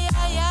 ai, ai,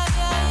 ai, ai, ai,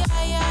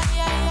 ai,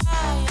 ai, ai,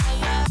 ai, ai,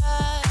 ai.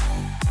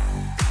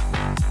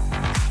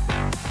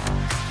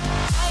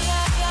 Ai,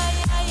 ai,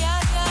 ai, ai,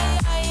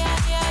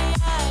 ai, ai,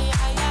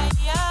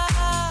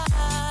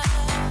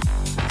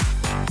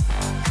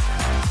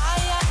 ai, ai, ai, ai,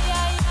 ai,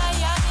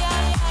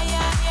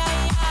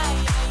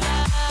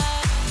 ai.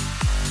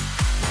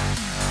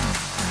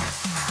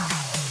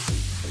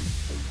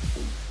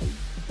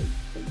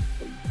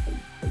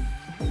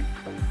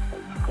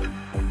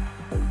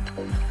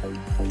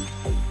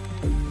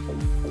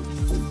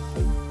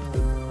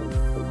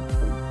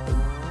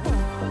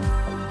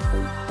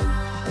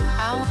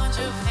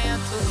 Aonde o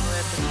vento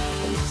é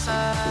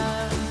brisa,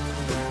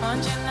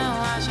 onde não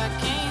haja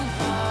quem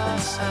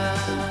possa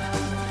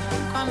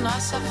com a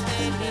nossa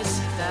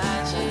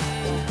felicidade.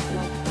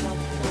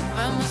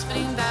 Vamos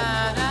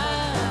brindar a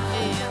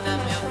vida,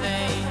 meu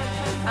bem,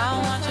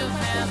 aonde o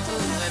vento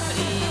é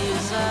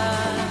brisa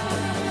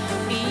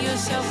e o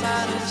céu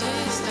claro de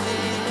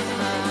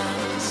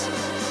estrelas.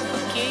 O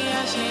que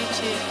a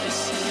gente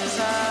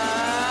precisa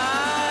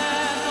é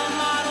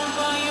tomar um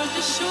banho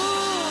de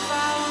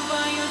chuva, um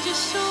banho de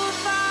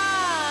chuva.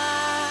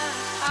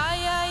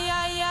 Ai, ai,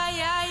 ai,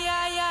 ai, ai, ai,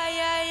 ai, ai,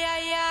 ai,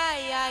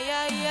 ai, ai,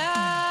 ai, ai.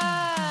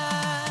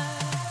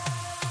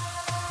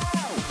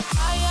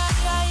 Ai,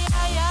 ai, ai,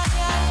 ai, ai,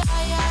 ai,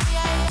 ai, ai,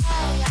 ai, ai, ai, ai,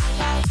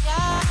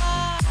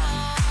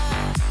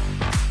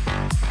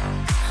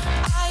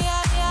 ai. Ai,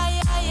 ai,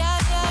 ai, ai, ai,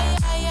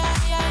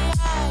 ai, ai, ai, ai,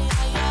 ai, ai,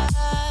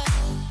 ai.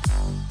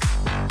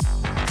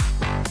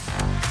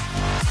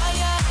 Ai,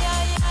 ai, ai,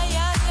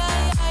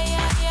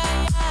 ai, ai, ai, ai,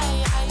 ai,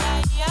 ai, ai, ai, ai.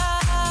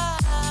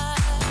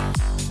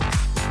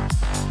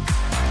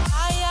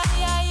 Ai, ai,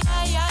 ai,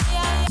 ai, ai,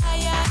 ai, ai,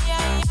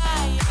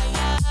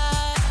 ai,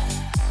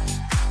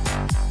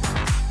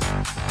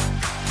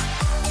 ai, ai, ai.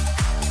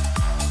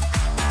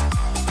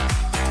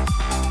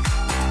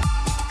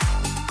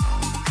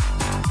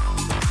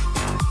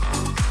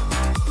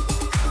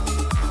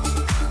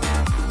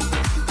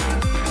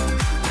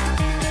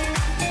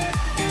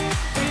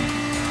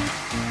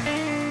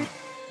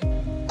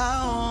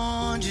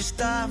 Aonde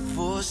está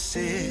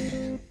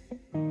você?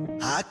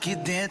 Aqui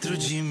dentro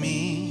de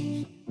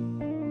mim.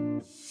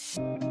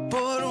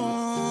 Por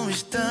um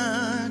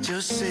instante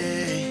eu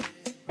sei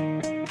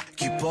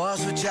que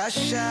posso te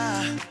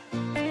achar.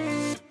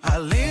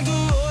 Além do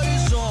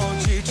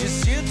horizonte, te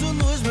sinto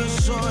nos meus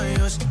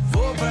sonhos.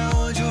 Vou pra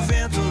onde o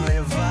vento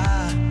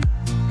levar.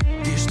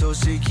 Estou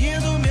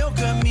seguindo meu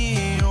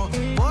caminho.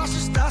 Posso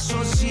estar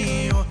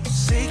sozinho,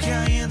 sei que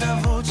ainda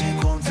vou te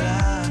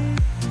encontrar.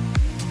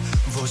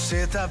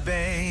 Você tá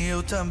bem,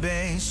 eu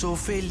também sou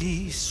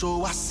feliz,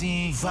 sou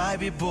assim.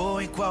 Vibe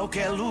boa em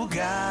qualquer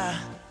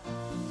lugar.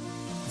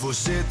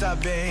 Você tá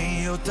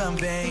bem, eu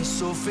também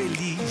sou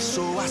feliz,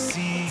 sou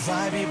assim.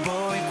 Vibe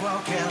boa em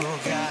qualquer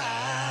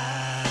lugar.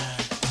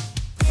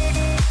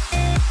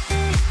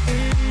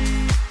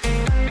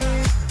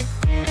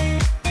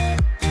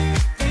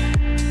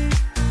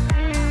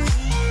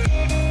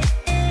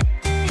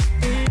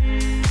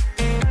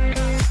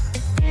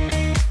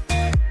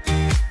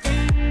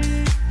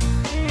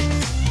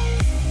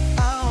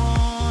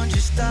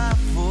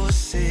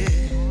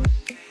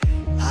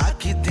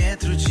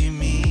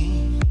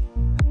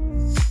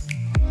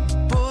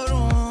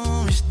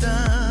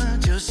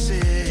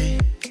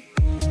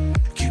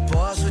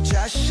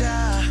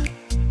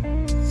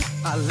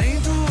 Além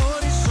do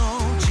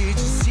horizonte,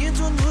 te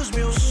sinto nos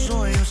meus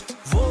sonhos.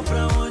 Vou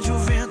pra onde o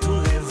vento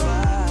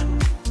levar.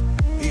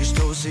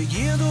 Estou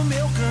seguindo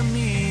meu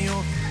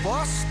caminho.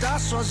 Posso estar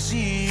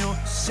sozinho,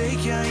 sei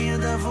que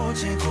ainda vou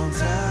te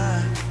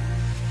encontrar.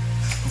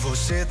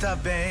 Você tá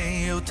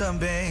bem, eu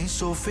também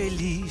sou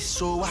feliz,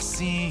 sou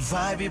assim.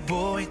 Vibe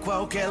boa em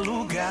qualquer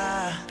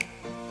lugar.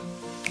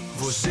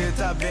 Você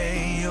tá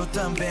bem, eu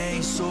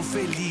também sou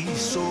feliz,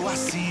 sou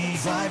assim.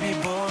 Vibe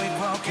boa em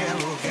qualquer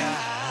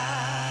lugar.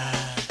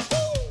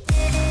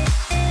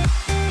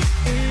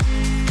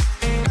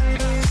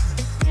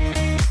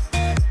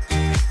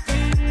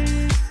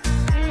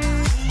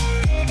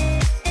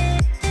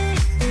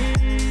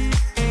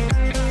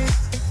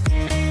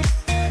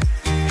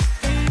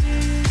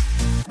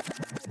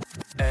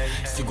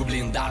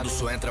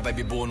 Só entra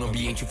vibe boa no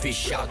ambiente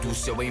fechado. O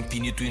céu é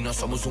infinito e nós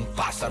somos um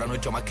pássaro. A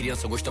noite é uma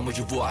criança, gostamos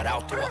de voar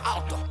alto.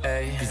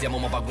 Fizemos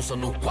uma bagunça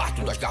no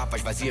quarto. 2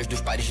 garrafas vazias,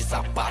 2 pares de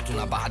sapato.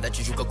 Na Barra da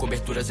Tijuca,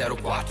 cobertura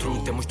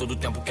 04. Temos todo o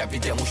tempo que a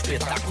vida é um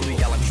espetáculo.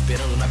 E ela me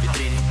esperando na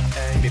vitrine,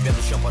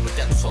 bebendo champa no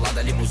teto, solar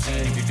da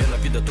limusine. Vivendo a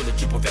vida toda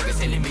tipo Vegas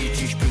sem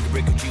limite. Spring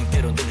break o dia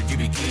inteiro andando de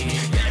biquíni.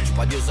 E ela é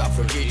tipo a deusa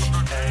Afrodite.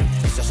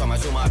 Isso é só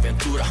mais uma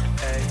aventura.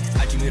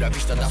 Admiro a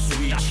vista da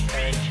suíte.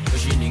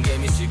 Hoje ninguém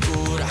me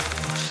segura.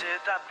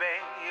 Tá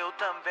bem, eu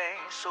também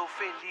sou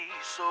feliz,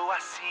 sou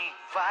assim.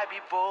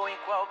 Vibe boa em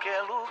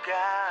qualquer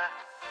lugar.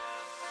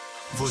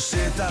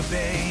 Você tá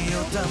bem,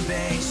 eu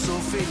também sou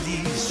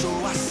feliz,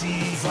 sou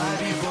assim.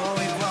 Vibe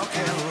boa em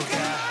qualquer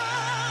lugar.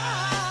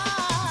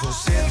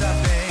 Você tá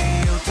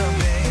bem, eu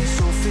também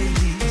sou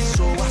feliz,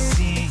 sou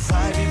assim.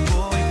 Vibe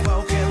boa em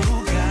qualquer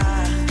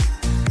lugar.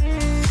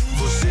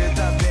 Você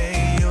tá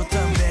bem, eu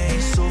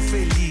também sou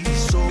feliz,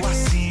 sou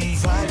assim.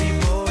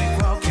 Vibe boa em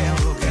qualquer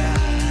lugar.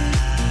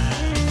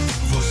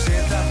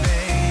 Você tá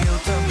bem, eu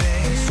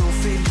também sou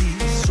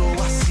feliz, sou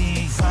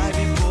assim.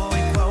 Vibe boa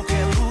em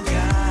qualquer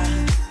lugar.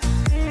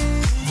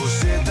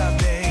 Você tá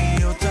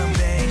bem, eu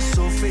também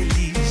sou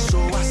feliz,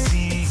 sou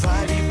assim.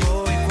 Vibe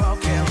boa em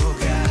qualquer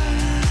lugar.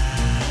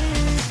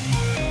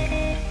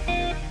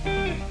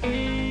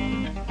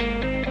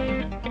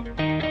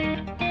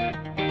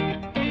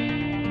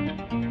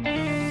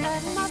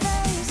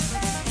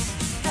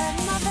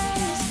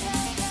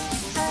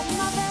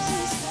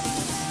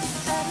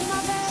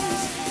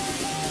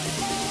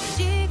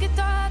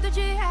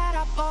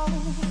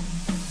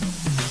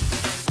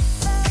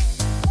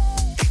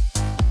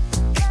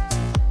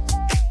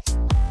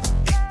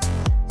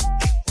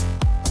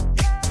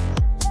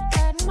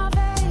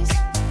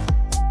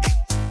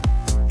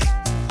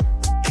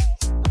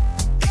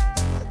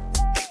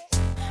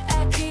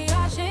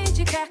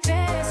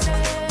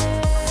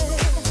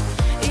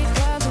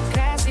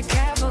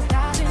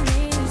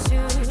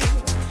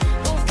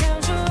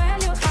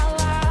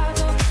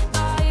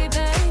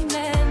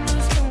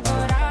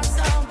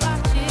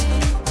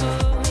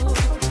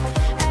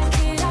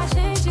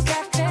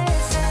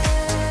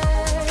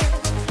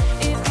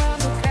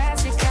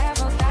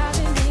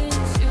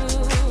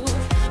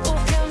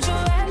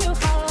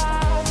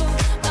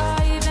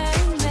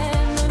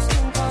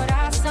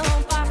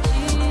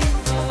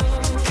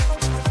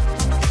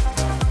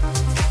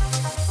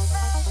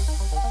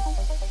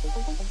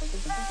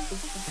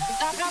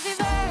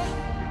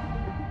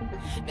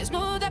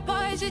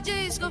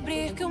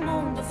 descobrir que o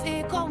mundo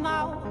ficou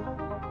mal.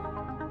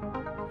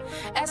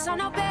 É só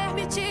não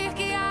permitir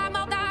que a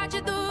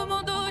maldade do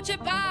mundo te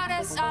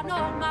pareça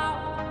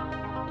normal.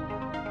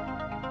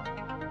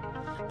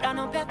 Pra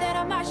não perder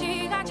a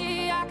magia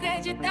de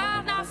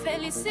acreditar na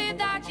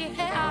felicidade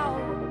real.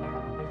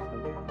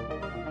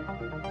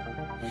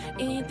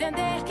 E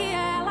entender que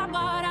ela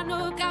mora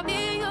no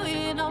caminho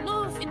e não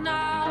no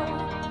final.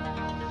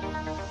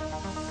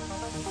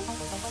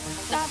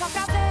 Dava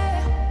pra ver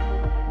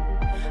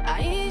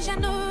a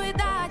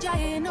ingenuidade, a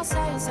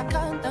inocência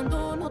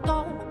cantando no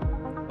tom.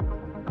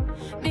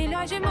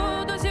 Milhões de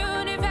mundos e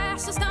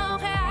universos tão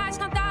reais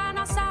cantar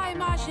nossa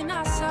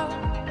imaginação.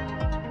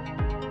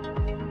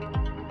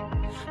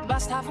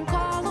 Bastava um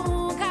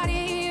colo, um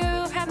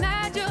carinho,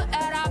 remédio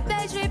era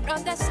beijo e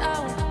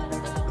proteção.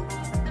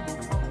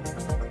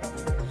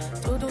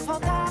 Tudo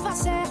voltava a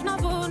ser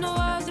novo no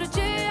outro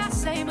dia,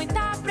 sem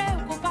muita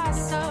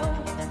preocupação.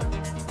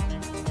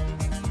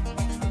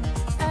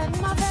 Era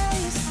uma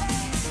vez,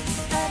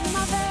 era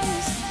uma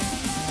vez,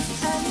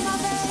 era uma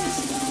vez,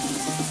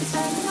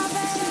 era uma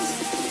vez.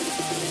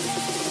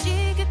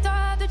 De que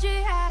todo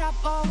dia era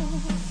bom.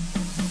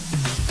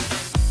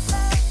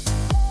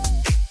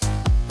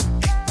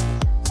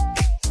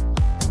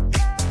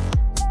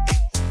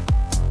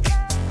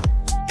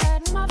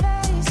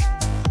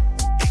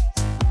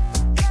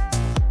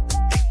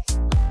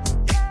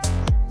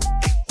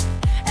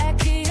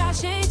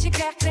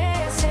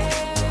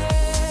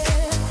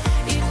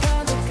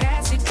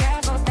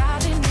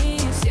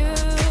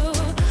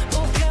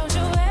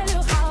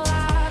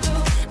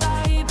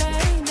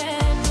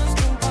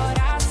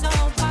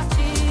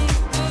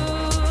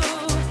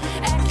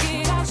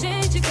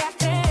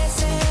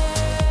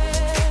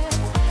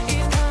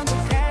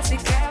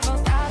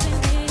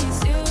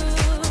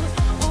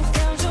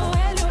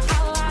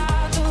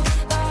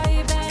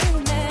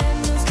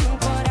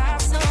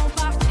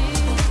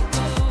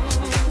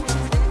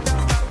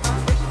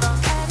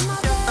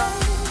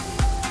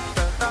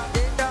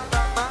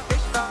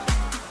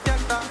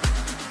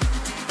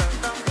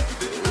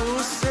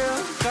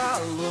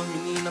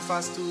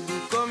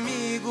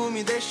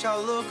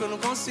 Eu não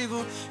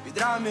consigo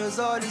vidrar meus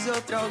olhos em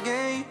outro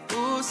alguém.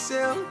 O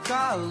seu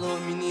calor,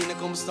 menina,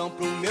 combustão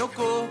pro meu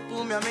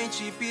corpo. Minha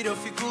mente pira, eu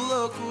fico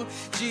louco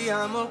de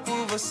amor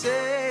por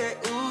você.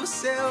 O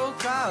seu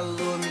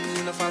calor,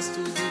 menina, faz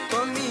tudo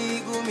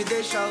comigo. Me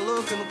deixa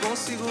louco, eu não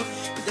consigo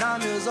vidrar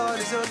meus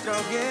olhos em outro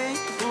alguém.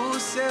 O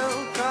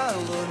seu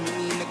calor,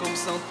 menina,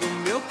 combustão pro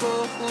meu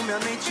corpo. Minha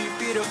mente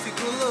pira, eu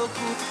fico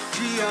louco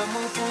de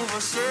amor por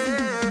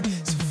você.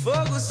 Se o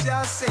fogo se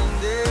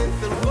acender,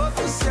 pelo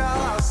corpo se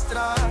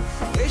alastrar,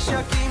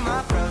 deixa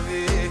queimar pra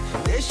ver,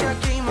 deixa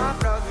queimar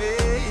pra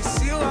ver. E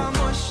se o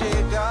amor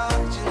chegar,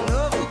 de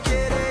novo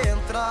querer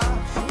entrar,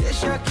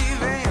 deixa que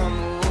vem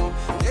amor,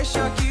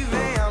 deixa que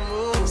vem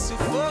amor. Se o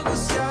fogo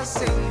se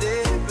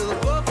acender, pelo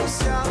corpo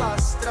se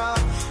alastrar,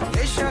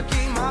 deixa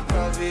queimar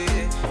pra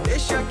ver,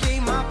 deixa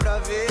queimar pra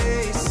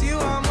ver. E se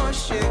o amor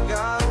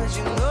chegar,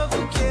 de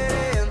novo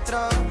querer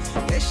entrar,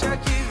 deixa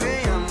que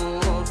vem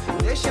amor,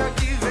 deixa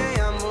que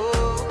vem amor.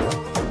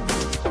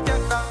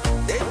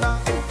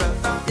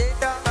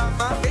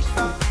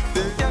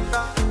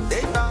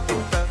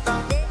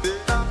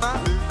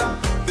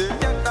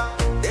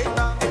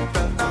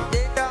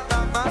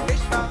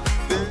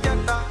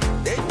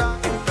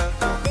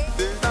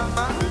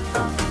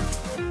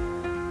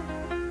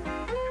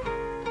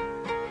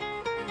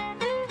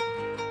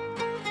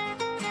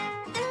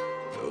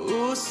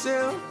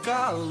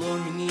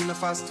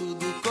 Faz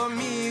tudo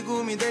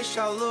comigo, me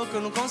deixa louco,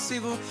 eu não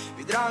consigo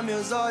vidrar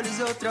meus olhos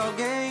em outro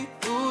alguém.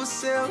 O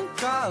seu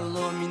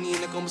calor,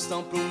 menina,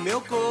 combustão pro meu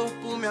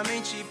corpo. Minha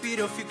mente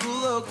pira, eu fico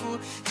louco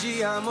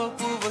de amor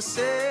por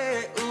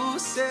você. O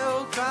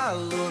seu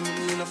calor,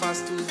 menina,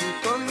 faz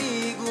tudo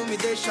comigo. Me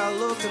deixa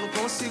louco, eu não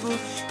consigo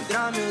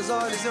vidrar meus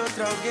olhos em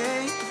outro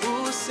alguém.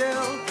 O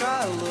seu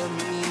calor,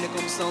 menina,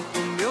 combustão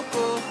pro meu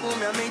corpo.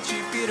 Minha mente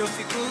pira, eu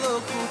fico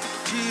louco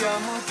de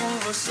amor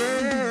por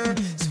você.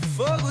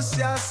 Fogo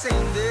se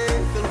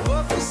acender, pelo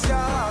corpo se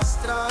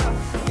alastrar,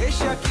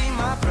 deixa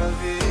queimar pra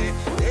ver,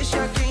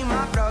 deixa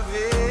queimar pra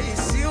ver. E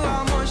se o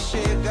amor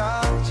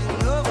chegar,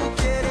 de novo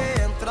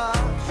querer entrar,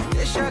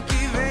 deixa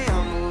que vem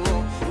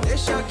amor,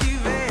 deixa que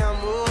vem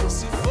amor.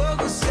 Se o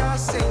fogo se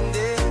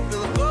acender,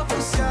 pelo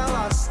corpo se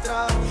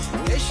alastrar,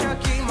 deixa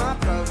queimar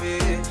pra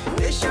ver,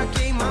 deixa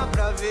queimar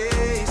pra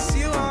ver. E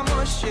se o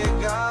amor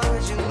chegar,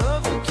 de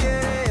novo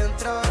querer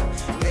entrar,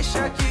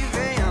 deixa que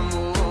vem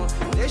amor,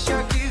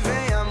 deixa que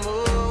vem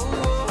amor.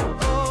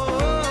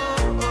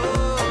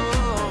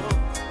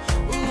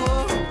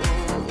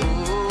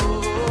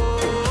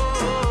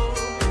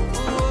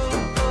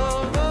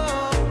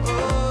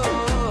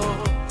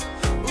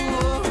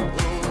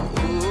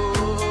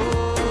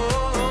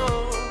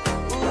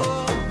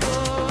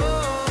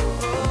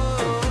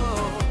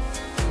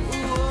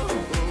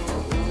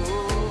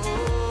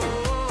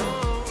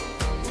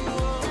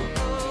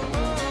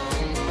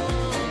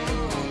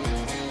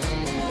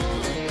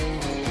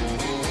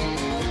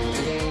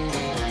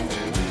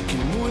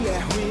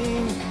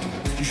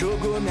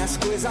 Jogou minhas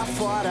coisas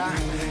fora,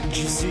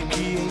 disse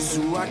que em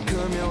sua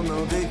cama eu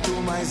não deito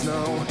mais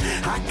não.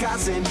 A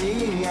casa é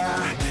minha,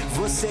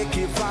 você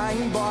que vai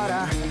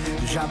embora,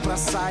 já pra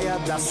saia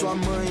da sua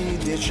mãe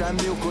e deixa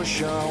meu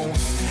colchão.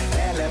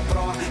 Ela é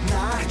pró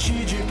na arte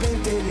de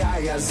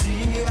pentelhar e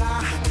azia,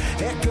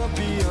 é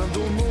campeã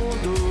do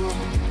mundo.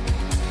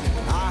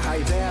 A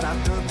raiva era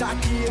tanta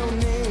que eu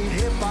nem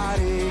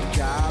reparei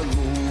que a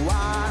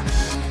lua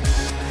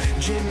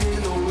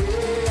diminuía.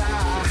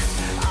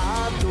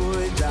 A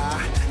doida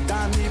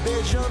tá me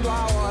beijando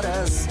há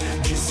horas,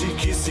 disse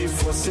que se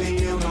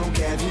fosse eu não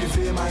quer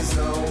viver mais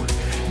não.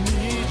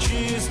 Me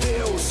diz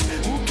Deus,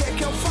 o que é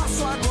que eu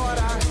faço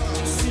agora?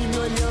 Se me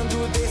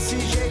olhando desse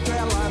jeito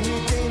ela me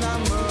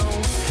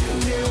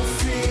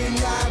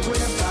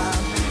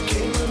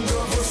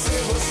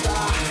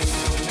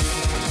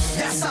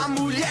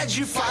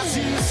de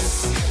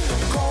fases,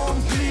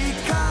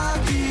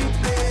 complicada e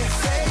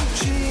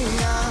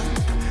perfeitinha.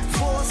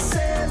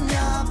 Você me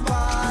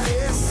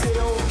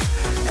apareceu,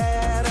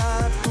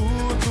 era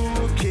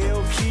tudo que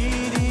eu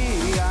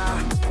queria.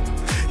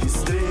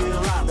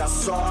 Estrela da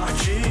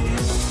sorte,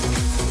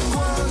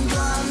 quando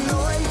a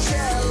noite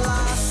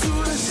ela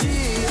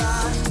surgia,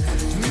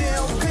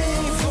 meu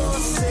bem,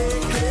 você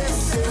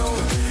cresceu.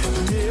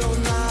 Meu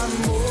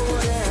namoro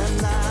é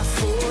na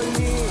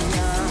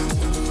folhinha,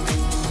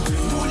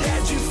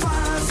 mulher de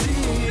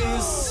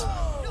fases.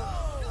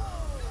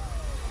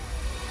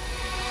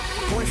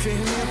 Põe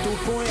fermento,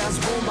 põe as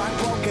bombas,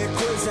 qualquer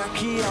coisa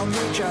que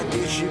aumente a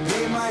deixe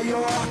bem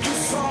maior que o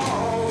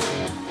sol.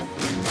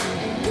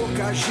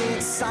 Pouca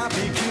gente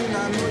sabe que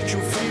na noite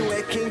o frio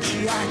é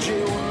quente, arde,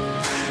 eu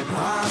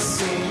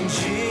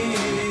acendi.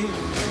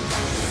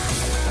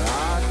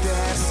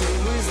 Até sem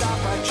luz dá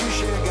pra te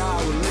enxergar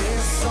o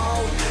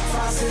lençol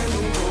fazendo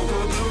um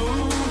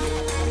cocodru.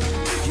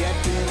 E é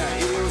pena,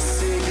 eu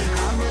sei,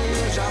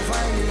 amanhã já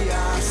vai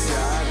liar, se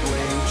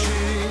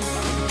aguente,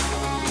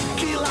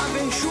 que lá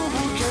vem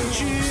chumbo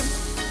quente.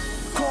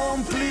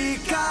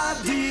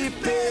 Complicada e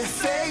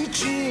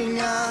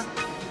perfeitinha,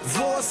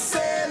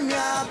 você me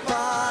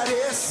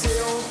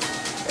apareceu,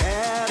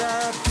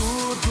 era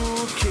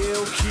tudo que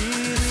eu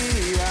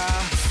queria.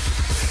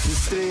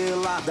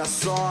 Estrela da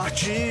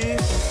sorte,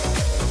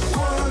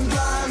 quando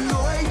a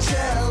noite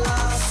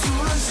ela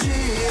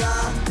surgia,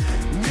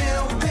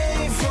 meu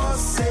bem,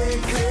 você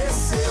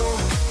cresceu.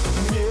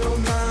 Meu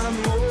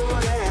namoro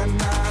é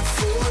na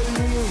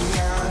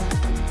folhinha,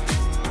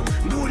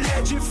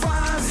 mulher de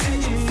fases.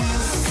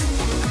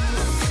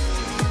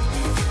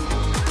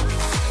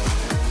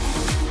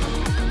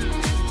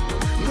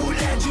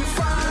 Mulher de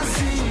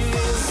fases.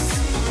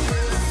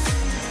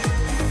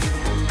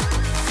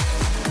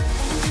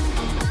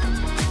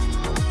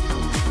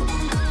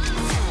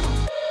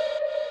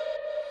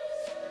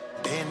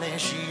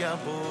 Energia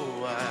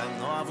boa,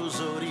 novos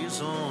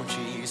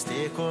horizontes,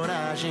 ter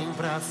coragem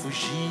pra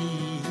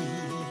fugir,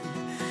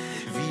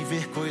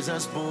 viver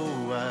coisas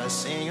boas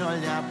sem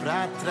olhar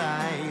pra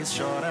trás,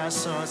 chora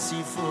só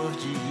se for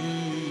de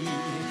rir,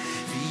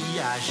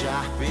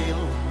 viajar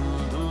pelo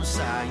mundo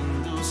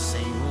saindo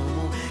sem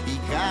rumo, e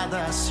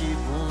cada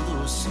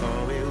segundo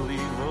só eu e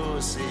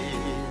você,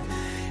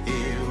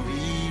 eu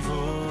e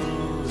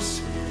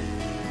você.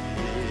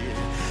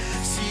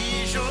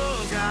 Se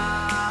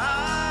jogar,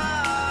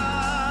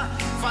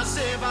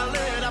 fazer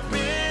valer a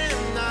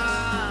pena,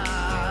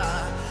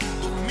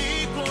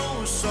 dormir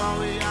com o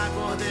sol e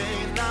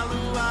acordei na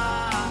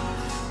lua,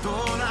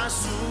 tô na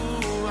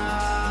sua.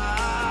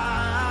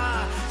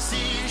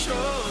 Se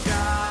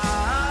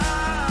jogar,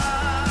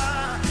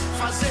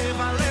 fazer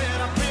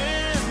valer a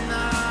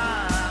pena,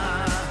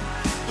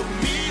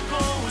 dormir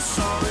com o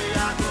sol e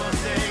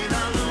acordei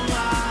na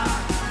lua,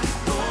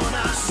 tô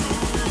na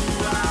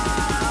sua.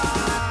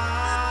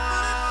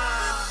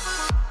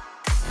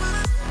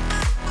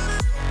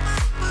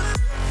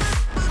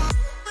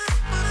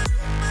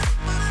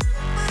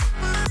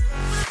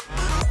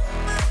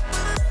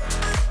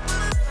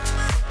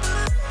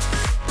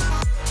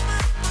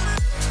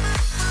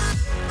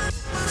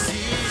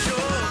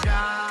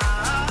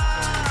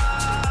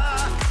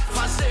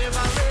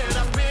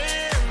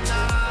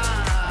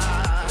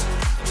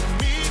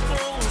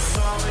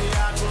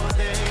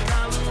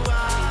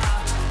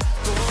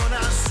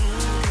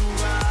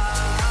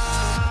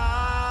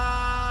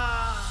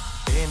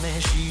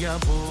 Energia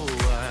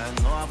boa,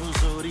 novos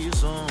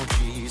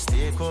horizontes,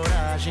 ter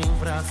coragem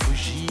pra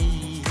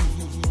fugir,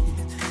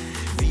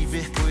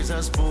 viver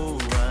coisas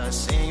boas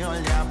sem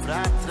olhar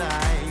pra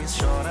trás,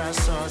 chora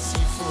só se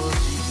for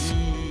de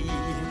rir,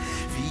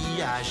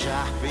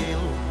 viajar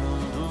pelo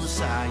mundo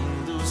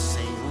saindo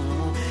sem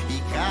rumo,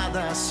 e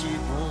cada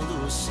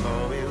segundo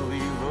só eu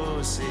e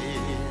você,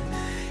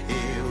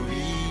 eu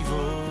e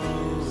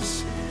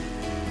você.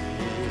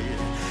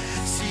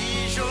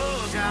 Se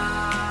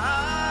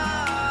jogar,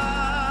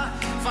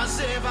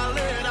 fazer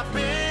valer a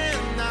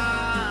pena,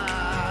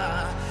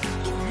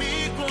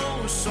 dormir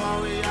com o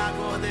sol e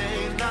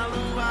acordei na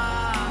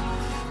lua,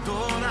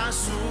 tô na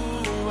sua.